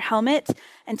salvation as your helmet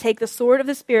and take the sword of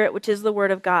the Spirit, which is the word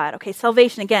of God. Okay,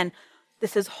 salvation, again,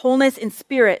 this is wholeness in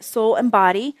spirit, soul, and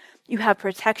body. You have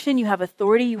protection, you have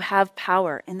authority, you have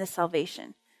power in this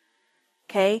salvation.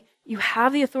 Okay? You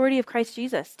have the authority of Christ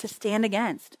Jesus to stand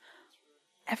against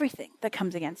everything that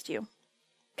comes against you.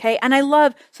 Okay? And I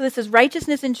love, so this is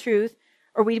righteousness and truth,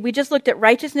 or we just looked at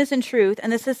righteousness and truth,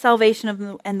 and this is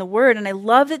salvation and the word. And I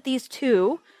love that these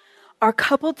two are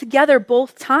coupled together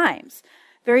both times.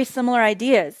 Very similar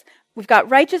ideas. We've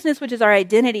got righteousness, which is our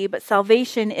identity, but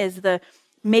salvation is the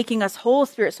making us whole,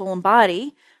 spirit, soul, and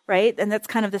body, right? And that's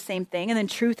kind of the same thing. And then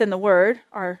truth and the word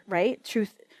are, right?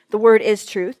 Truth, the word is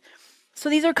truth. So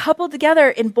these are coupled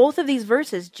together in both of these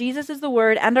verses. Jesus is the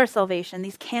word and our salvation.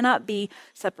 These cannot be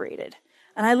separated.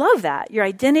 And I love that. Your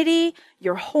identity,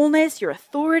 your wholeness, your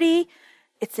authority,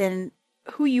 it's in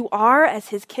who you are as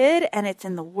his kid, and it's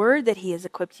in the word that he has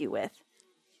equipped you with.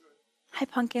 Hi,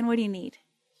 Pumpkin, what do you need?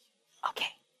 Okay.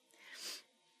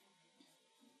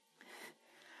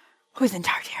 Who's in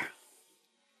charge here?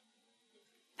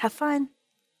 Have fun.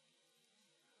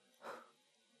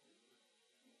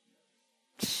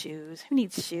 Shoes. Who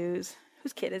needs shoes?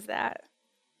 Whose kid is that?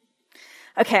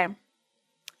 Okay.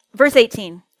 Verse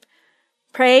 18.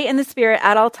 Pray in the Spirit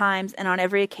at all times and on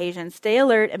every occasion. Stay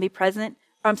alert and be persistent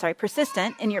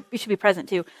in your, you should be present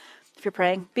too if you're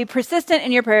praying. Be persistent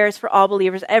in your prayers for all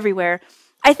believers everywhere.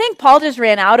 I think Paul just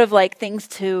ran out of things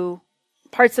to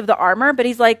parts of the armor, but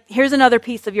he's like, here's another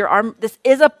piece of your armor. This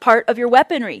is a part of your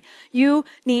weaponry. You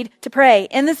need to pray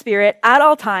in the Spirit at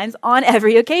all times on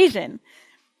every occasion.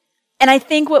 And I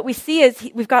think what we see is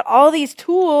we've got all these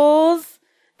tools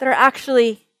that are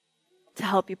actually to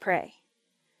help you pray.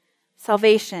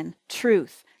 Salvation,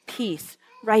 truth, peace,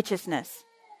 righteousness.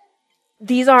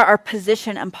 These are our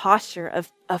position and posture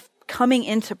of coming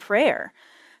into prayer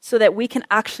so that we can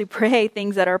actually pray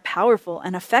things that are powerful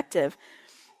and effective.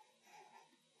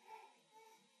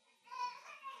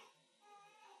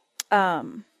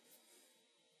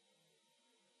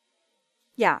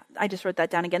 I just wrote that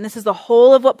down again. This is the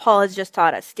whole of what Paul has just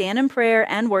taught us. Stand in prayer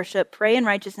and worship, pray in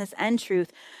righteousness and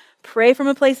truth, pray from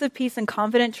a place of peace and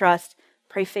confident trust,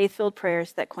 pray faith-filled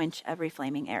prayers that quench every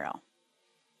flaming arrow.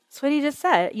 That's what he just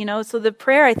said, So the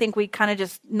prayer, I think we kind of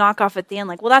just knock off at the end,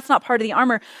 well, that's not part of the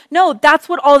armor. No, that's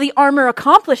what all the armor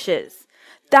accomplishes.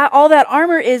 All that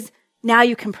armor is now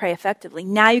you can pray effectively.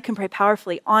 Now you can pray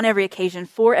powerfully on every occasion,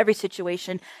 for every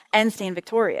situation, and stand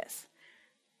victorious.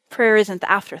 Prayer isn't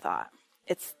the afterthought.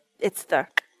 It's the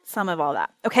sum of all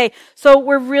that. Okay, so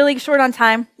we're really short on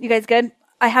time. You guys good?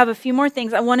 I have a few more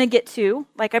things I want to get to,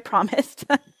 like I promised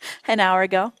half an hour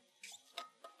ago.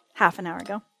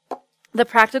 The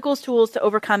practical tools to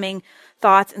overcoming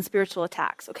thoughts and spiritual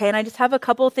attacks. Okay, and I just have a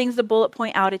couple of things to bullet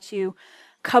point out at you.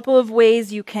 A couple of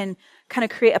ways you can kind of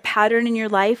create a pattern in your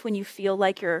life when you feel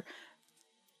like you're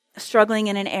struggling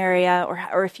in an area,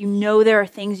 or if you know there are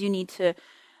things you need to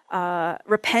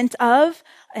repent of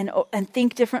and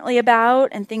think differently about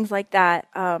and things like that.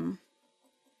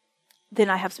 Then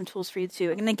I have some tools for you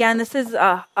too. And again, this is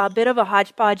a bit of a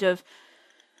hodgepodge of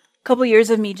a couple years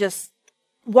of me just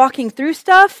walking through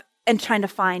stuff and trying to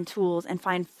find tools and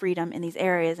find freedom in these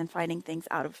areas and finding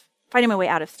my way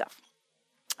out of stuff.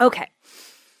 Okay.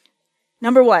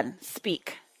 Number 1,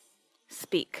 speak.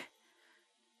 Speak.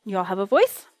 You all have a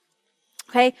voice?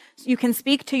 Okay. So you can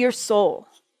speak to your soul.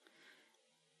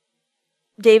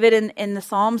 David in the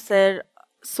Psalm said,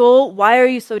 "Soul, why are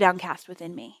you so downcast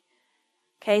within me?"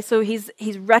 Okay, so he's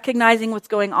recognizing what's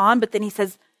going on, but then he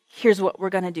says, here's what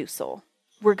we're going to do, soul.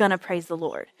 We're going to praise the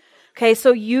Lord. Okay,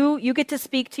 so you get to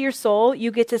speak to your soul.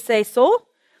 You get to say, soul,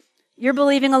 you're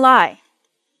believing a lie.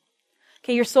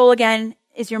 Okay, your soul, again,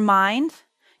 is your mind,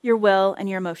 your will, and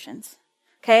your emotions.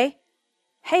 Okay?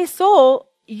 Hey, soul,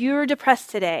 you're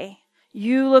depressed today.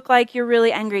 You look like you're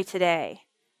really angry today.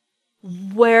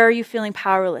 Where are you feeling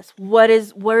powerless? What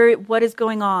is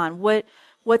going on?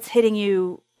 What's hitting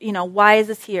you why is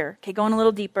this here? Okay, going a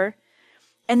little deeper.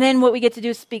 And then what we get to do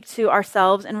is speak to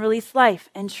ourselves and release life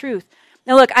and truth.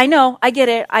 Now look, I know, I get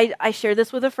it. I shared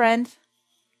this with a friend.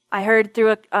 I heard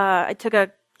through I took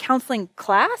a counseling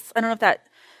class. I don't know if it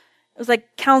was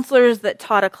like counselors that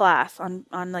taught a class on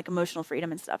like emotional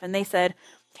freedom and stuff. And they said,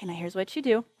 okay, now here's what you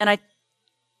do. And I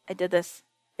did this.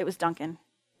 It was Duncan.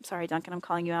 I'm sorry, Duncan, I'm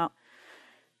calling you out.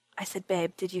 I said,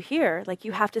 babe, did you hear? Like,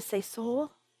 you have to say,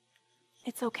 soul,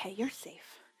 it's okay, you're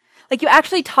safe. Like, you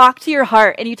actually talk to your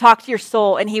heart and you talk to your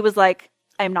soul. And he was like,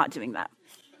 I am not doing that.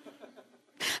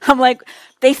 I'm like,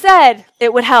 they said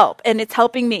it would help, and it's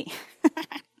helping me.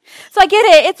 So I get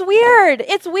it. It's weird.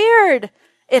 It's weird.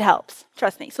 It helps.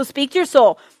 Trust me. So speak to your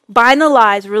soul. Bind the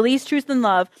lies. Release truth and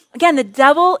love. Again, the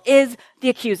devil is the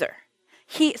accuser.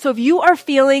 So if you are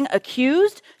feeling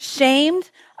accused, shamed,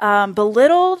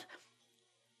 belittled,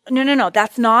 no.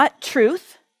 That's not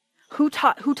truth. Who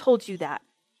told you that?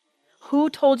 Who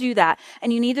told you that?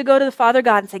 And you need to go to the Father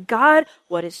God and say, God,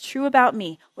 what is true about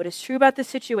me? What is true about this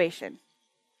situation?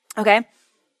 Okay?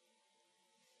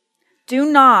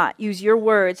 Do not use your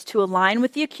words to align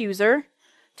with the accuser,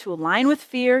 to align with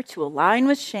fear, to align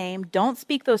with shame. Don't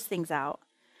speak those things out.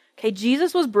 Okay?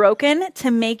 Jesus was broken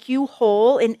to make you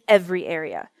whole in every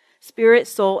area, spirit,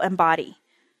 soul, and body.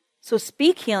 So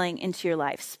speak healing into your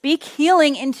life. Speak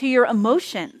healing into your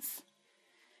emotions.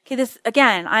 Okay, this,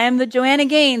 again, I am the Joanna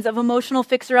Gaines of emotional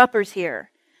fixer-uppers here.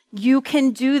 You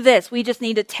can do this. We just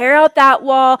need to tear out that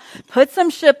wall, put some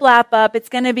shiplap up. It's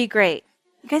going to be great.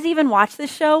 You guys even watch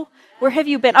this show? Where have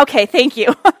you been? Okay, thank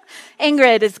you.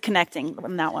 Ingrid is connecting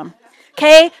on that one.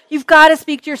 Okay, you've got to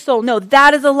speak to your soul. No,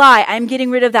 that is a lie. I'm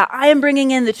getting rid of that. I am bringing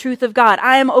in the truth of God.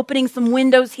 I am opening some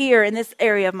windows here in this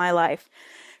area of my life.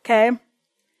 Okay?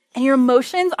 And your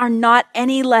emotions are not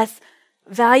any less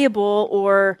valuable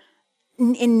or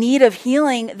in need of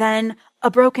healing than a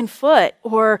broken foot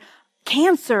or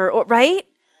cancer, or right?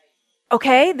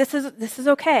 Okay, this is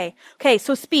okay. Okay,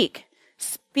 so speak.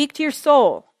 Speak to your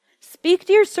soul. Speak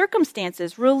to your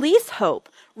circumstances. Release hope.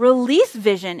 Release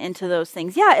vision into those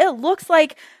things. Yeah, it looks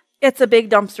like it's a big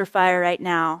dumpster fire right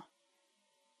now.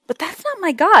 But that's not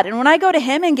my God. And when I go to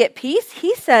him and get peace,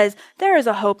 he says there is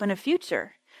a hope and a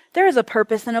future. There is a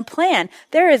purpose and a plan.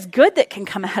 There is good that can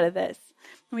come out of this.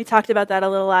 And we talked about that a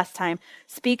little last time.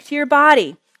 Speak to your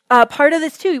body. Part of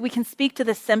this too, we can speak to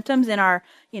the symptoms in our,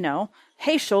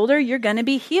 hey, shoulder, you're going to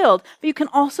be healed. But you can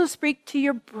also speak to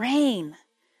your brain.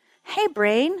 Hey,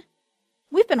 brain,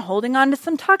 we've been holding on to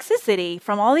some toxicity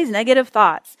from all these negative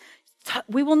thoughts.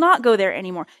 We will not go there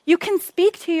anymore. You can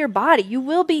speak to your body. You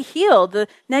will be healed. The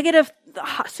negative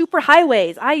super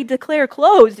highways, I declare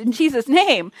closed in Jesus'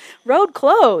 name. Road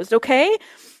closed, okay?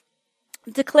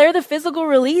 Declare the physical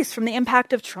release from the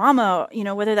impact of trauma,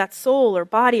 whether that's soul or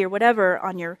body or whatever,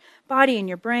 on your body and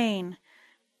your brain.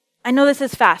 I know this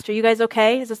is fast. Are you guys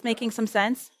okay? Is this making some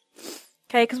sense?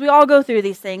 Okay, because we all go through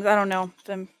these things. I don't know if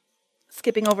I'm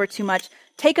skipping over too much.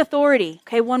 Take authority.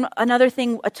 Okay, another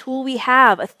thing, a tool we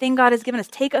have, a thing God has given us.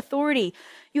 Take authority.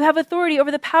 You have authority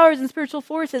over the powers and spiritual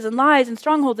forces and lies and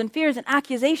strongholds and fears and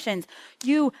accusations.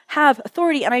 You have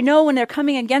authority. And I know when they're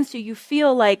coming against you, you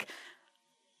feel like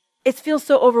it feels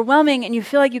so overwhelming and you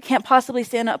feel like you can't possibly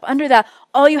stand up under that.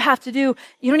 All you have to do,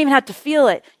 you don't even have to feel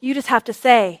it. You just have to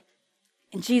say,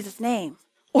 in Jesus' name.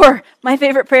 Or my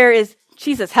favorite prayer is,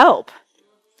 Jesus, help.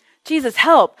 Jesus,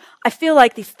 help. I feel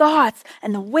like these thoughts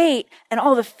and the weight and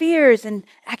all the fears and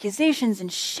accusations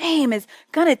and shame is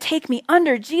going to take me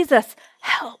under. Jesus,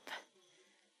 help.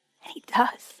 And he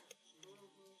does.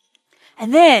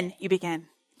 And then you begin,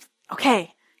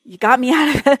 okay, you got me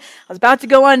out of it. I was about to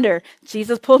go under.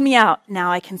 Jesus pulled me out.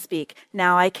 Now I can speak.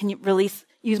 Now I can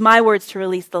use my words to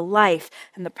release the life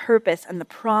and the purpose and the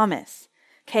promise.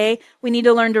 Okay? We need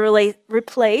to learn to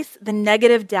replace the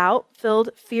negative doubt-filled,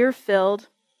 fear-filled,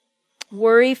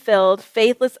 worry-filled,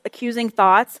 faithless, accusing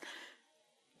thoughts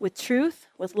with truth,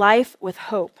 with life, with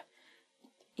hope.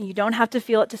 You don't have to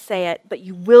feel it to say it, but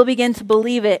you will begin to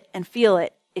believe it and feel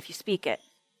it if you speak it.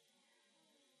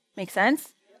 Make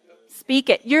sense? Speak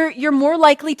it. You're more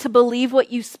likely to believe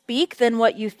what you speak than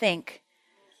what you think.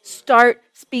 Start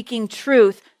speaking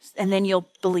truth, and then you'll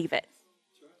believe it.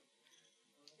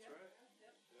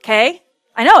 Okay?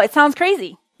 I know, it sounds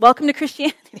crazy. Welcome to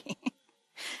Christianity.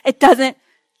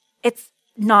 It's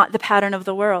not the pattern of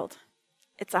the world.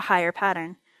 It's a higher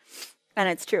pattern. And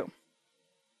it's true.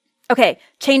 Okay,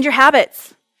 change your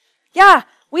habits. Yeah,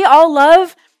 we all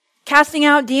love casting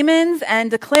out demons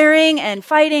and declaring and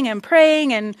fighting and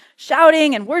praying and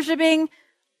shouting and worshiping.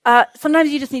 Sometimes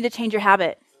you just need to change your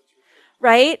habit,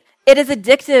 right? It is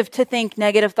addictive to think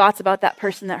negative thoughts about that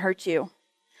person that hurt you.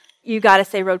 You got to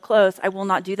say road closed. I will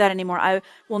not do that anymore. I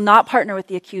will not partner with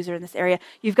the accuser in this area.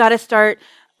 You've got to start,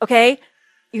 okay,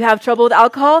 you have trouble with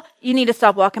alcohol. You need to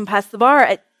stop walking past the bar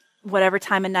at whatever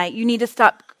time of night. You need to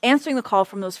stop answering the call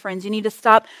from those friends. You need to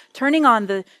stop turning on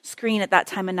the screen at that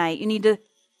time of night. You need to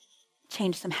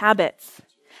change some habits.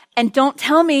 And don't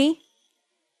tell me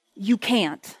you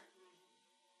can't.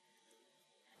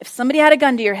 If somebody had a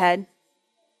gun to your head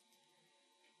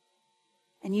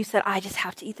and you said, I just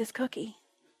have to eat this cookie.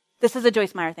 This is a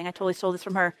Joyce Meyer thing. I totally stole this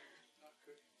from her.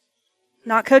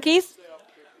 Not cookies?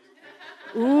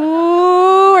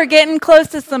 Ooh, we're getting close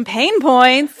to some pain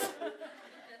points.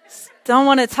 Don't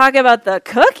want to talk about the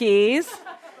cookies.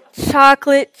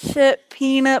 Chocolate chip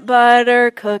peanut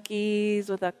butter cookies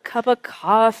with a cup of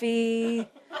coffee.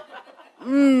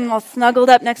 All snuggled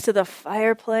up next to the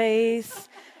fireplace.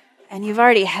 And you've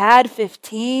already had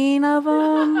 15 of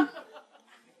them.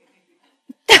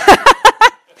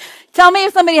 Tell me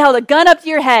if somebody held a gun up to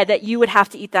your head that you would have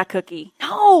to eat that cookie.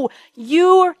 No,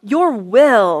 your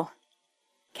will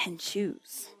can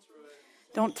choose.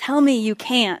 Don't tell me you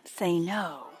can't say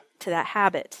no to that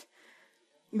habit.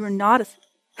 You are not a...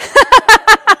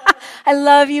 I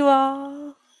love you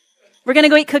all. We're going to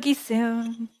go eat cookies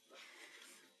soon.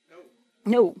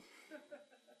 No.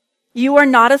 You are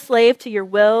not a slave to your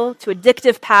will, to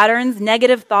addictive patterns,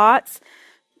 negative thought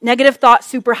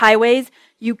superhighways.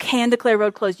 You can declare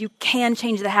road closed. You can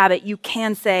change the habit. You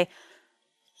can say,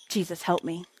 Jesus, help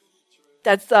me.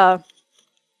 That's,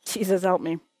 Jesus, help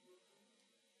me.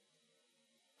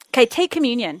 Okay, take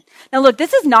communion. Now look,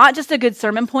 this is not just a good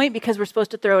sermon point because we're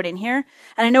supposed to throw it in here.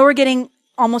 And I know we're getting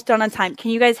almost done on time. Can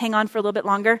you guys hang on for a little bit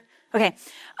longer? Okay.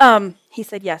 He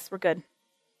said, yes, we're good.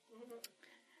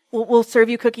 We'll serve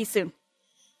you cookies soon.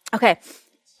 Okay.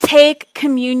 Take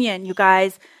communion, you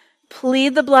guys.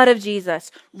 Plead the blood of Jesus.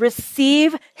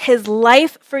 Receive his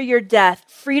life for your death,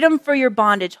 freedom for your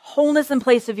bondage, wholeness in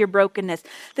place of your brokenness.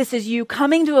 This is you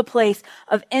coming to a place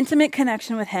of intimate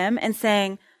connection with him and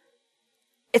saying,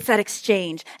 it's that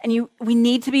exchange. And we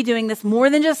need to be doing this more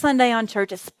than just Sunday on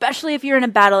church, especially if you're in a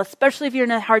battle, especially if you're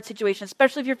in a hard situation,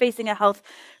 especially if you're facing a health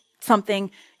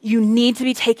something. You need to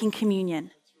be taking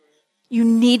communion. You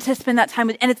need to spend that time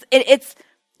with, and it's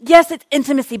yes, it's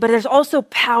intimacy, but there's also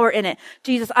power in it.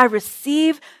 Jesus, I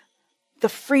receive the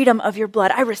freedom of your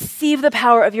blood. I receive the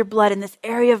power of your blood in this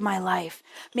area of my life.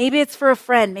 Maybe it's for a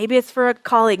friend. Maybe it's for a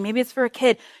colleague. Maybe it's for a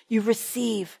kid. You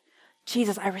receive.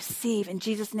 Jesus, I receive in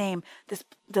Jesus' name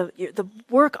the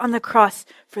work on the cross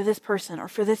for this person or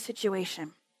for this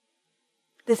situation.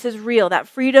 This is real. That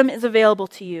freedom is available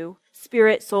to you,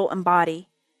 spirit, soul, and body.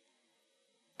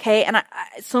 Okay, and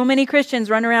so many Christians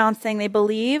run around saying they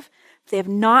believe, they have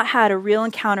not had a real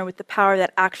encounter with the power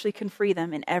that actually can free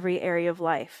them in every area of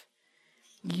life.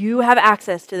 You have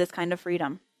access to this kind of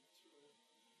freedom.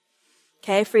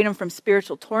 Okay, freedom from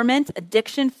spiritual torment,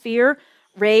 addiction, fear,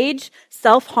 rage,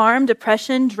 self-harm,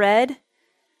 depression, dread.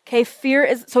 Okay,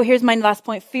 so here's my last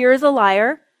point. Fear is a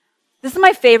liar. This is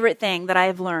my favorite thing that I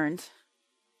have learned.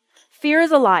 Fear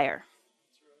is a liar.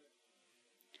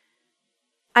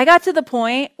 I got to the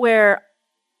point where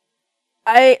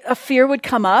a fear would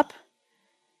come up.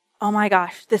 Oh my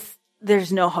gosh,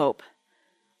 there's no hope.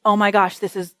 Oh my gosh,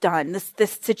 this is done.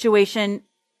 This situation,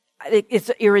 it's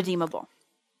irredeemable.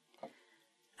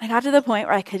 I got to the point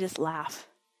where I could just laugh.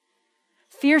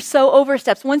 Fear so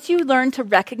oversteps. Once you learn to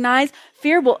recognize,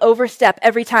 fear will overstep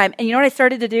every time. And you know what I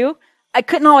started to do? I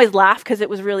couldn't always laugh because it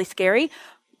was really scary.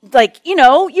 Like, you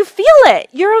feel it.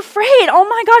 You're afraid. Oh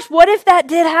my gosh, what if that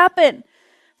did happen?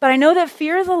 But I know that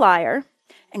fear is a liar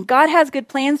and God has good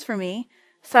plans for me.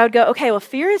 So I would go, okay, well,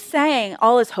 fear is saying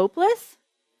all is hopeless.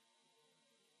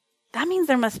 That means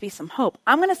there must be some hope.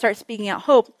 I'm going to start speaking out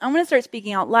hope. I'm going to start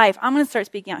speaking out life. I'm going to start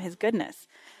speaking out his goodness.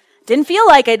 Didn't feel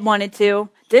like I'd wanted to.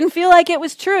 Didn't feel like it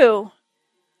was true.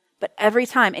 But every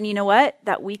time, and you know what?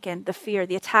 That weekend,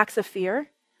 the attacks of fear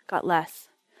got less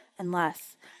and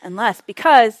less and less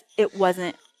because it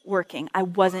wasn't working. I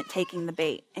wasn't taking the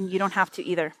bait, and you don't have to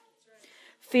either.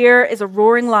 Fear is a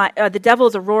roaring lion. The devil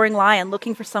is a roaring lion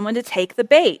looking for someone to take the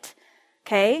bait.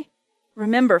 Okay?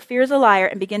 Remember, fear is a liar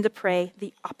and begin to pray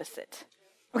the opposite.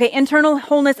 Okay, internal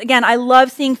wholeness. Again, I love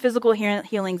seeing physical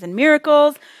healings and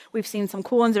miracles. We've seen some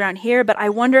cool ones around here, but I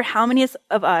wonder how many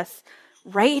of us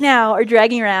right now are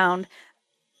dragging around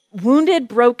wounded,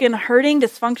 broken, hurting,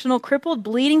 dysfunctional, crippled,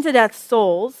 bleeding to death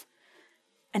souls,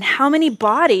 and how many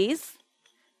bodies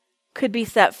could be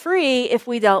set free if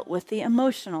we dealt with the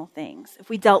emotional things, if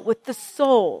we dealt with the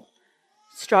soul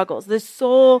struggles, the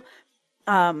soul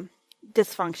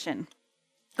dysfunction.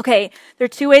 Okay, there are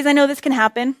two ways I know this can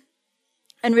happen.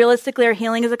 And realistically, our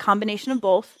healing is a combination of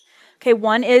both. Okay,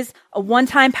 one is a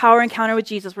one-time power encounter with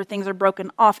Jesus where things are broken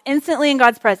off instantly in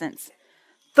God's presence.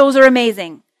 Those are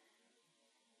amazing.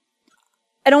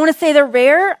 I don't want to say they're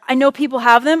rare. I know people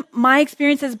have them. My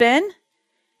experience has been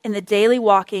in the daily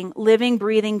walking, living,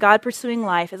 breathing, God-pursuing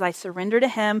life as I surrender to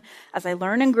Him, as I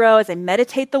learn and grow, as I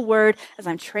meditate the Word, as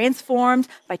I'm transformed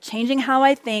by changing how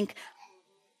I think,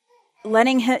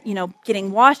 letting Him,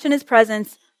 getting washed in His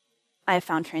presence, I have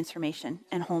found transformation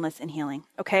and wholeness and healing,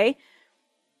 okay?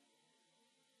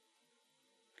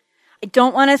 I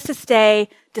don't want us to stay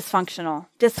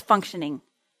dysfunctioning.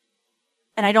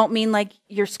 And I don't mean like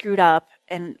you're screwed up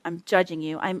and I'm judging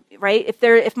you. I'm right.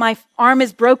 If my arm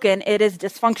is broken, it is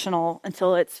dysfunctional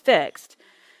until it's fixed.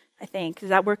 I think. Does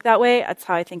that work that way? That's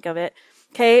how I think of it.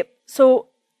 Okay. So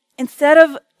instead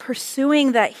of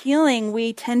pursuing that healing,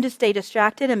 we tend to stay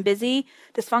distracted and busy,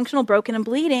 dysfunctional, broken, and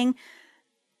bleeding,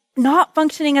 not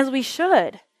functioning as we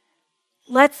should.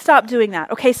 Let's stop doing that.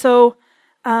 Okay. So,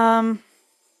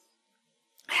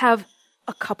 I have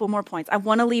a couple more points. I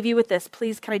want to leave you with this.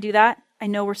 Please, can I do that? I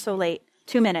know we're so late.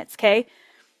 2 minutes, okay?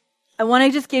 I want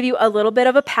to just give you a little bit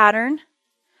of a pattern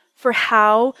for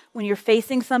how, when you're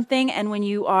facing something and when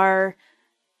you are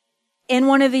in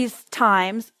one of these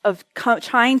times of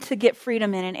trying to get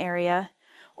freedom in an area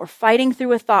or fighting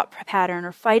through a thought pattern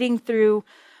or fighting through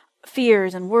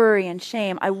fears and worry and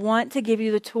shame, I want to give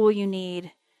you the tool you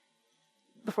need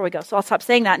before we go. So I'll stop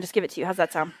saying that and just give it to you. How's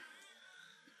that sound?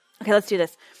 Okay, let's do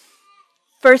this.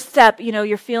 First step,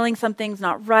 you're feeling something's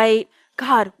not right.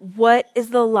 God, what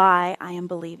is the lie I am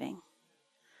believing?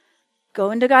 Go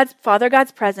into Father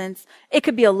God's presence. It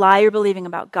could be a lie you're believing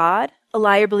about God, a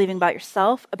lie you're believing about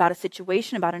yourself, about a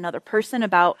situation, about another person,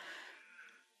 about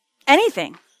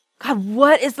anything. God,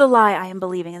 what is the lie I am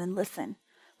believing? And then listen.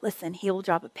 He will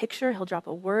drop a picture. He'll drop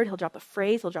a word. He'll drop a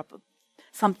phrase. He'll drop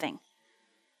something.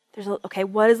 Okay,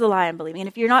 what is the lie I'm believing? And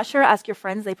if you're not sure, ask your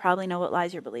friends. They probably know what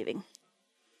lies you're believing.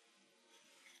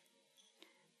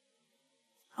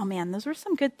 Oh man, those were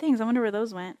some good things. I wonder where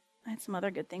those went. I had some other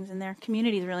good things in there.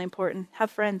 Community is really important. Have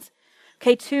friends.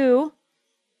 Okay, 2,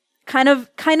 kind of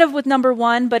with number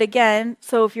 1, but again,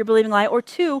 so if you're believing a lie, or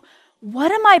 2,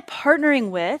 what am I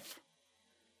partnering with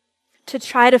to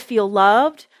try to feel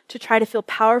loved, to try to feel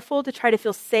powerful, to try to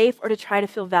feel safe, or to try to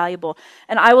feel valuable?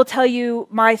 And I will tell you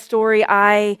my story.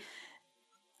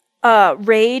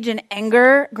 Rage and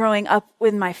anger growing up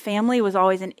with my family was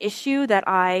always an issue that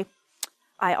I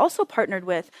also partnered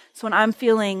with. So when I'm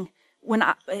feeling, when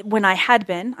I had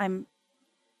been,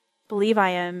 believe I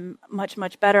am much,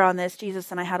 much better on this.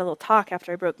 Jesus and I had a little talk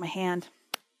after I broke my hand.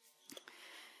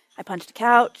 I punched a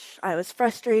couch. I was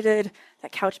frustrated.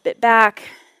 That couch bit back.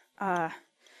 I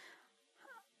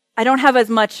don't have as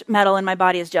much metal in my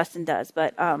body as Justin does,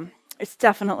 but it's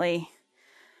definitely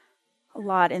a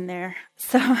lot in there.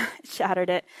 So it shattered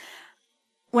it.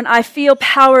 When I feel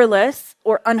powerless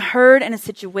or unheard in a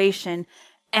situation,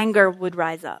 anger would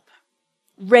rise up.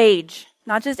 Rage,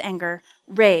 not just anger,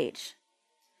 rage.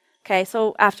 Okay,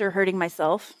 so after hurting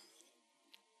myself,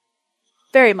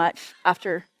 very much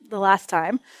after the last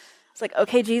time, it's like,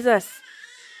 okay, Jesus,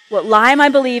 what lie am I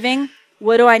believing?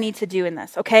 What do I need to do in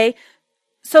this? Okay,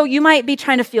 so you might be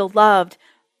trying to feel loved.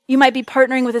 You might be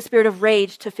partnering with a spirit of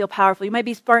rage to feel powerful. You might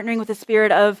be partnering with a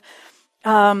spirit of,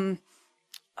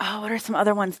 what are some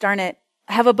other ones? Darn it.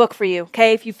 I have a book for you,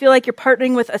 okay? If you feel like you're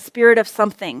partnering with a spirit of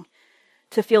something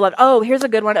to feel loved. Oh, here's a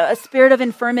good one. A spirit of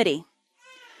infirmity,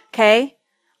 okay?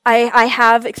 I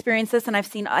have experienced this and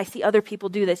I see other people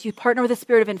do this. You partner with a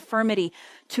spirit of infirmity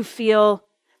to feel,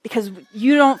 because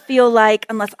you don't feel like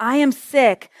unless I am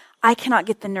sick, I cannot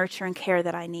get the nurture and care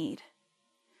that I need.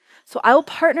 So I will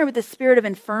partner with the spirit of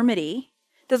infirmity.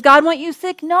 Does God want you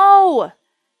sick? No.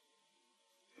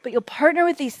 But you'll partner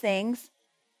with these things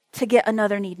to get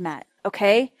another need met,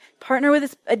 okay? Partner with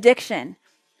this addiction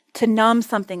to numb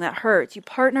something that hurts. You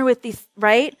partner with these,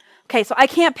 right? Okay, so I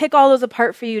can't pick all those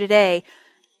apart for you today.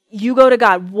 You go to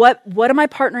God. What am I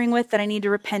partnering with that I need to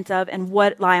repent of, and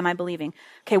what lie am I believing?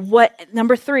 Okay,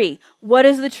 number 3, what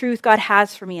is the truth God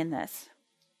has for me in this?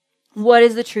 What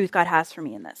is the truth God has for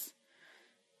me in this?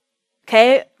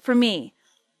 Okay, for me,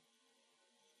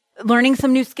 learning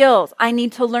some new skills. I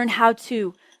need to learn how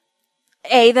to,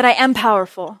 that I am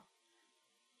powerful,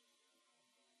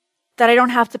 that I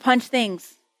don't have to punch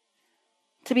things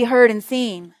to be heard and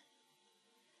seen.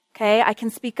 Okay, I can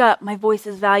speak up. My voice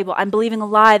is valuable. I'm believing a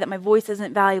lie that my voice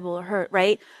isn't valuable or heard,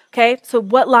 right? Okay, so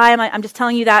what lie am I? I'm just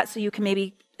telling you that so you can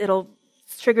it'll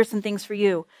trigger some things for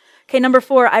you. Okay, number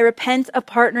 4, I repent of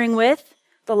partnering with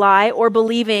the lie or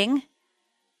believing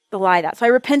the lie that. So I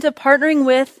repent of partnering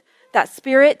with that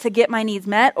spirit to get my needs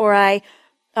met, or I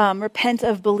repent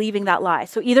of believing that lie.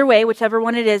 So either way, whichever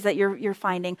one it is that you're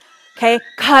finding, okay?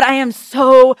 God, I am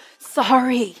so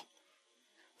sorry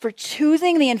for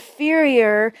choosing the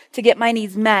inferior to get my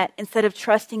needs met instead of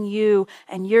trusting you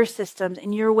and your systems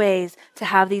and your ways to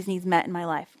have these needs met in my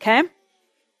life, okay?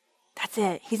 That's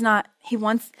it.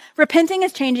 Repenting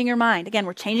is changing your mind. Again,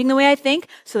 we're changing the way I think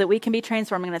so that we can be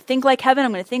transformed. I'm going to think like heaven.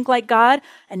 I'm going to think like God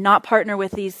and not partner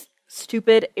with these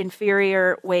stupid,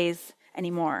 inferior ways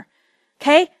anymore.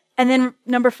 Okay? And then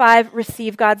number 5,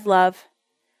 receive God's love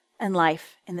and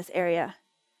life in this area.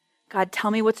 God,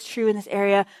 tell me what's true in this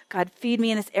area. God, feed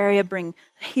me in this area. Bring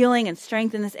healing and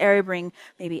strength in this area. Bring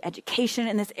maybe education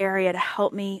in this area to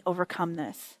help me overcome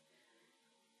this.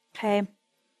 Okay?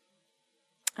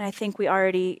 And I think we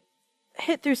already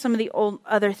hit through some of the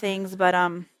other things, but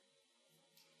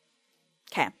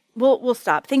okay, we'll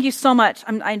stop. Thank you so much.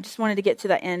 I just wanted to get to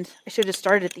that end. I should have just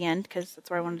started at the end because that's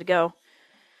where I wanted to go.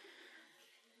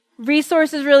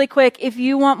 Resources really quick. If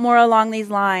you want more along these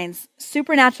lines,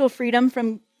 Supernatural Freedom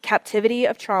from Captivity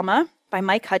of Trauma by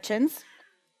Mike Hutchins,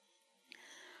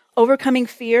 Overcoming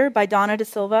Fear by Donna Da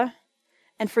Silva,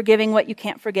 and Forgiving What You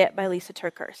Can't Forget by Lisa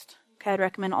TerKeurst. Okay, I'd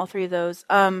recommend all 3 of those.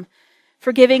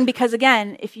 Forgiving, because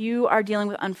again, if you are dealing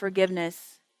with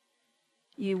unforgiveness,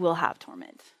 you will have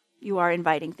torment. You are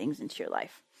inviting things into your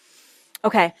life.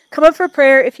 Okay, come up for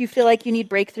prayer if you feel like you need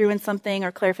breakthrough in something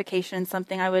or clarification in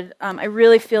something. I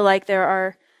really feel like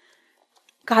God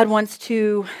wants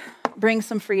to bring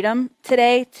some freedom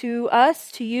today to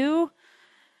us, to you.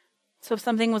 So if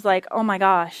something was like, oh my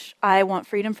gosh, I want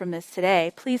freedom from this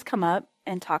today, please come up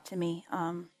and talk to me.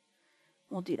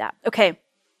 We'll do that. Okay,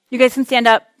 you guys can stand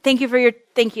up. Thank you.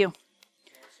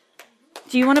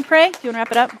 Do you want to pray? Do you want to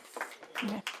wrap it up?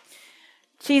 Okay.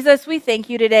 Jesus, we thank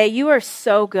you today. You are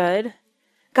so good.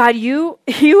 God, your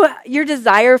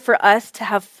desire for us to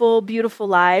have full, beautiful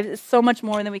lives is so much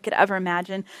more than we could ever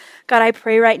imagine. God, I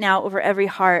pray right now over every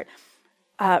heart,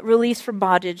 release from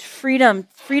bondage, freedom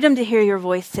to hear your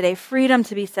voice today, freedom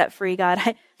to be set free, God,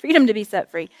 freedom to be set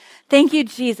free. Thank you,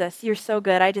 Jesus. You're so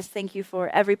good. I just thank you for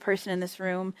every person in this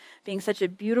room being such a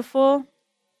beautiful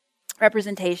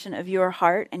representation of your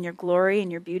heart and your glory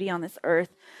and your beauty on this earth.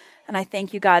 And I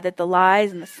thank you, God, that the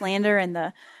lies and the slander and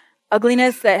the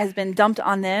ugliness that has been dumped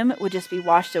on them would just be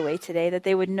washed away today, that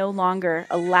they would no longer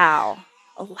allow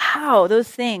those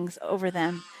things over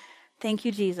them. Thank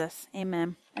you, Jesus.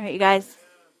 Amen. All right, you guys.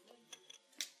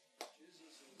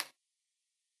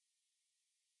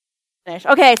 Finish.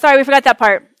 Okay, sorry, we forgot that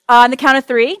part. On the count of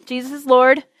 3, Jesus is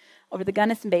Lord over the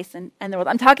Gunnison Basin and the world.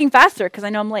 I'm talking faster because I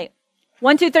know I'm late.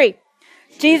 1, 2, 3.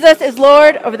 Jesus is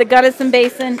Lord over the Gunnison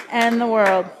Basin and the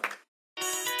world.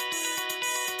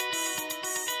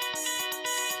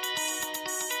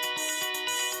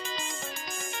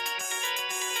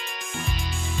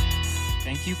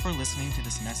 Thank you for listening to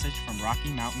this message from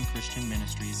Rocky Mountain Christian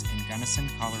Ministries in Gunnison,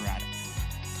 Colorado.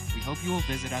 We hope you will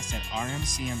visit us at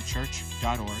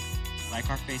rmcmchurch.org, like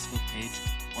our Facebook page,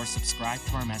 or subscribe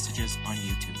to our messages on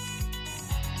YouTube.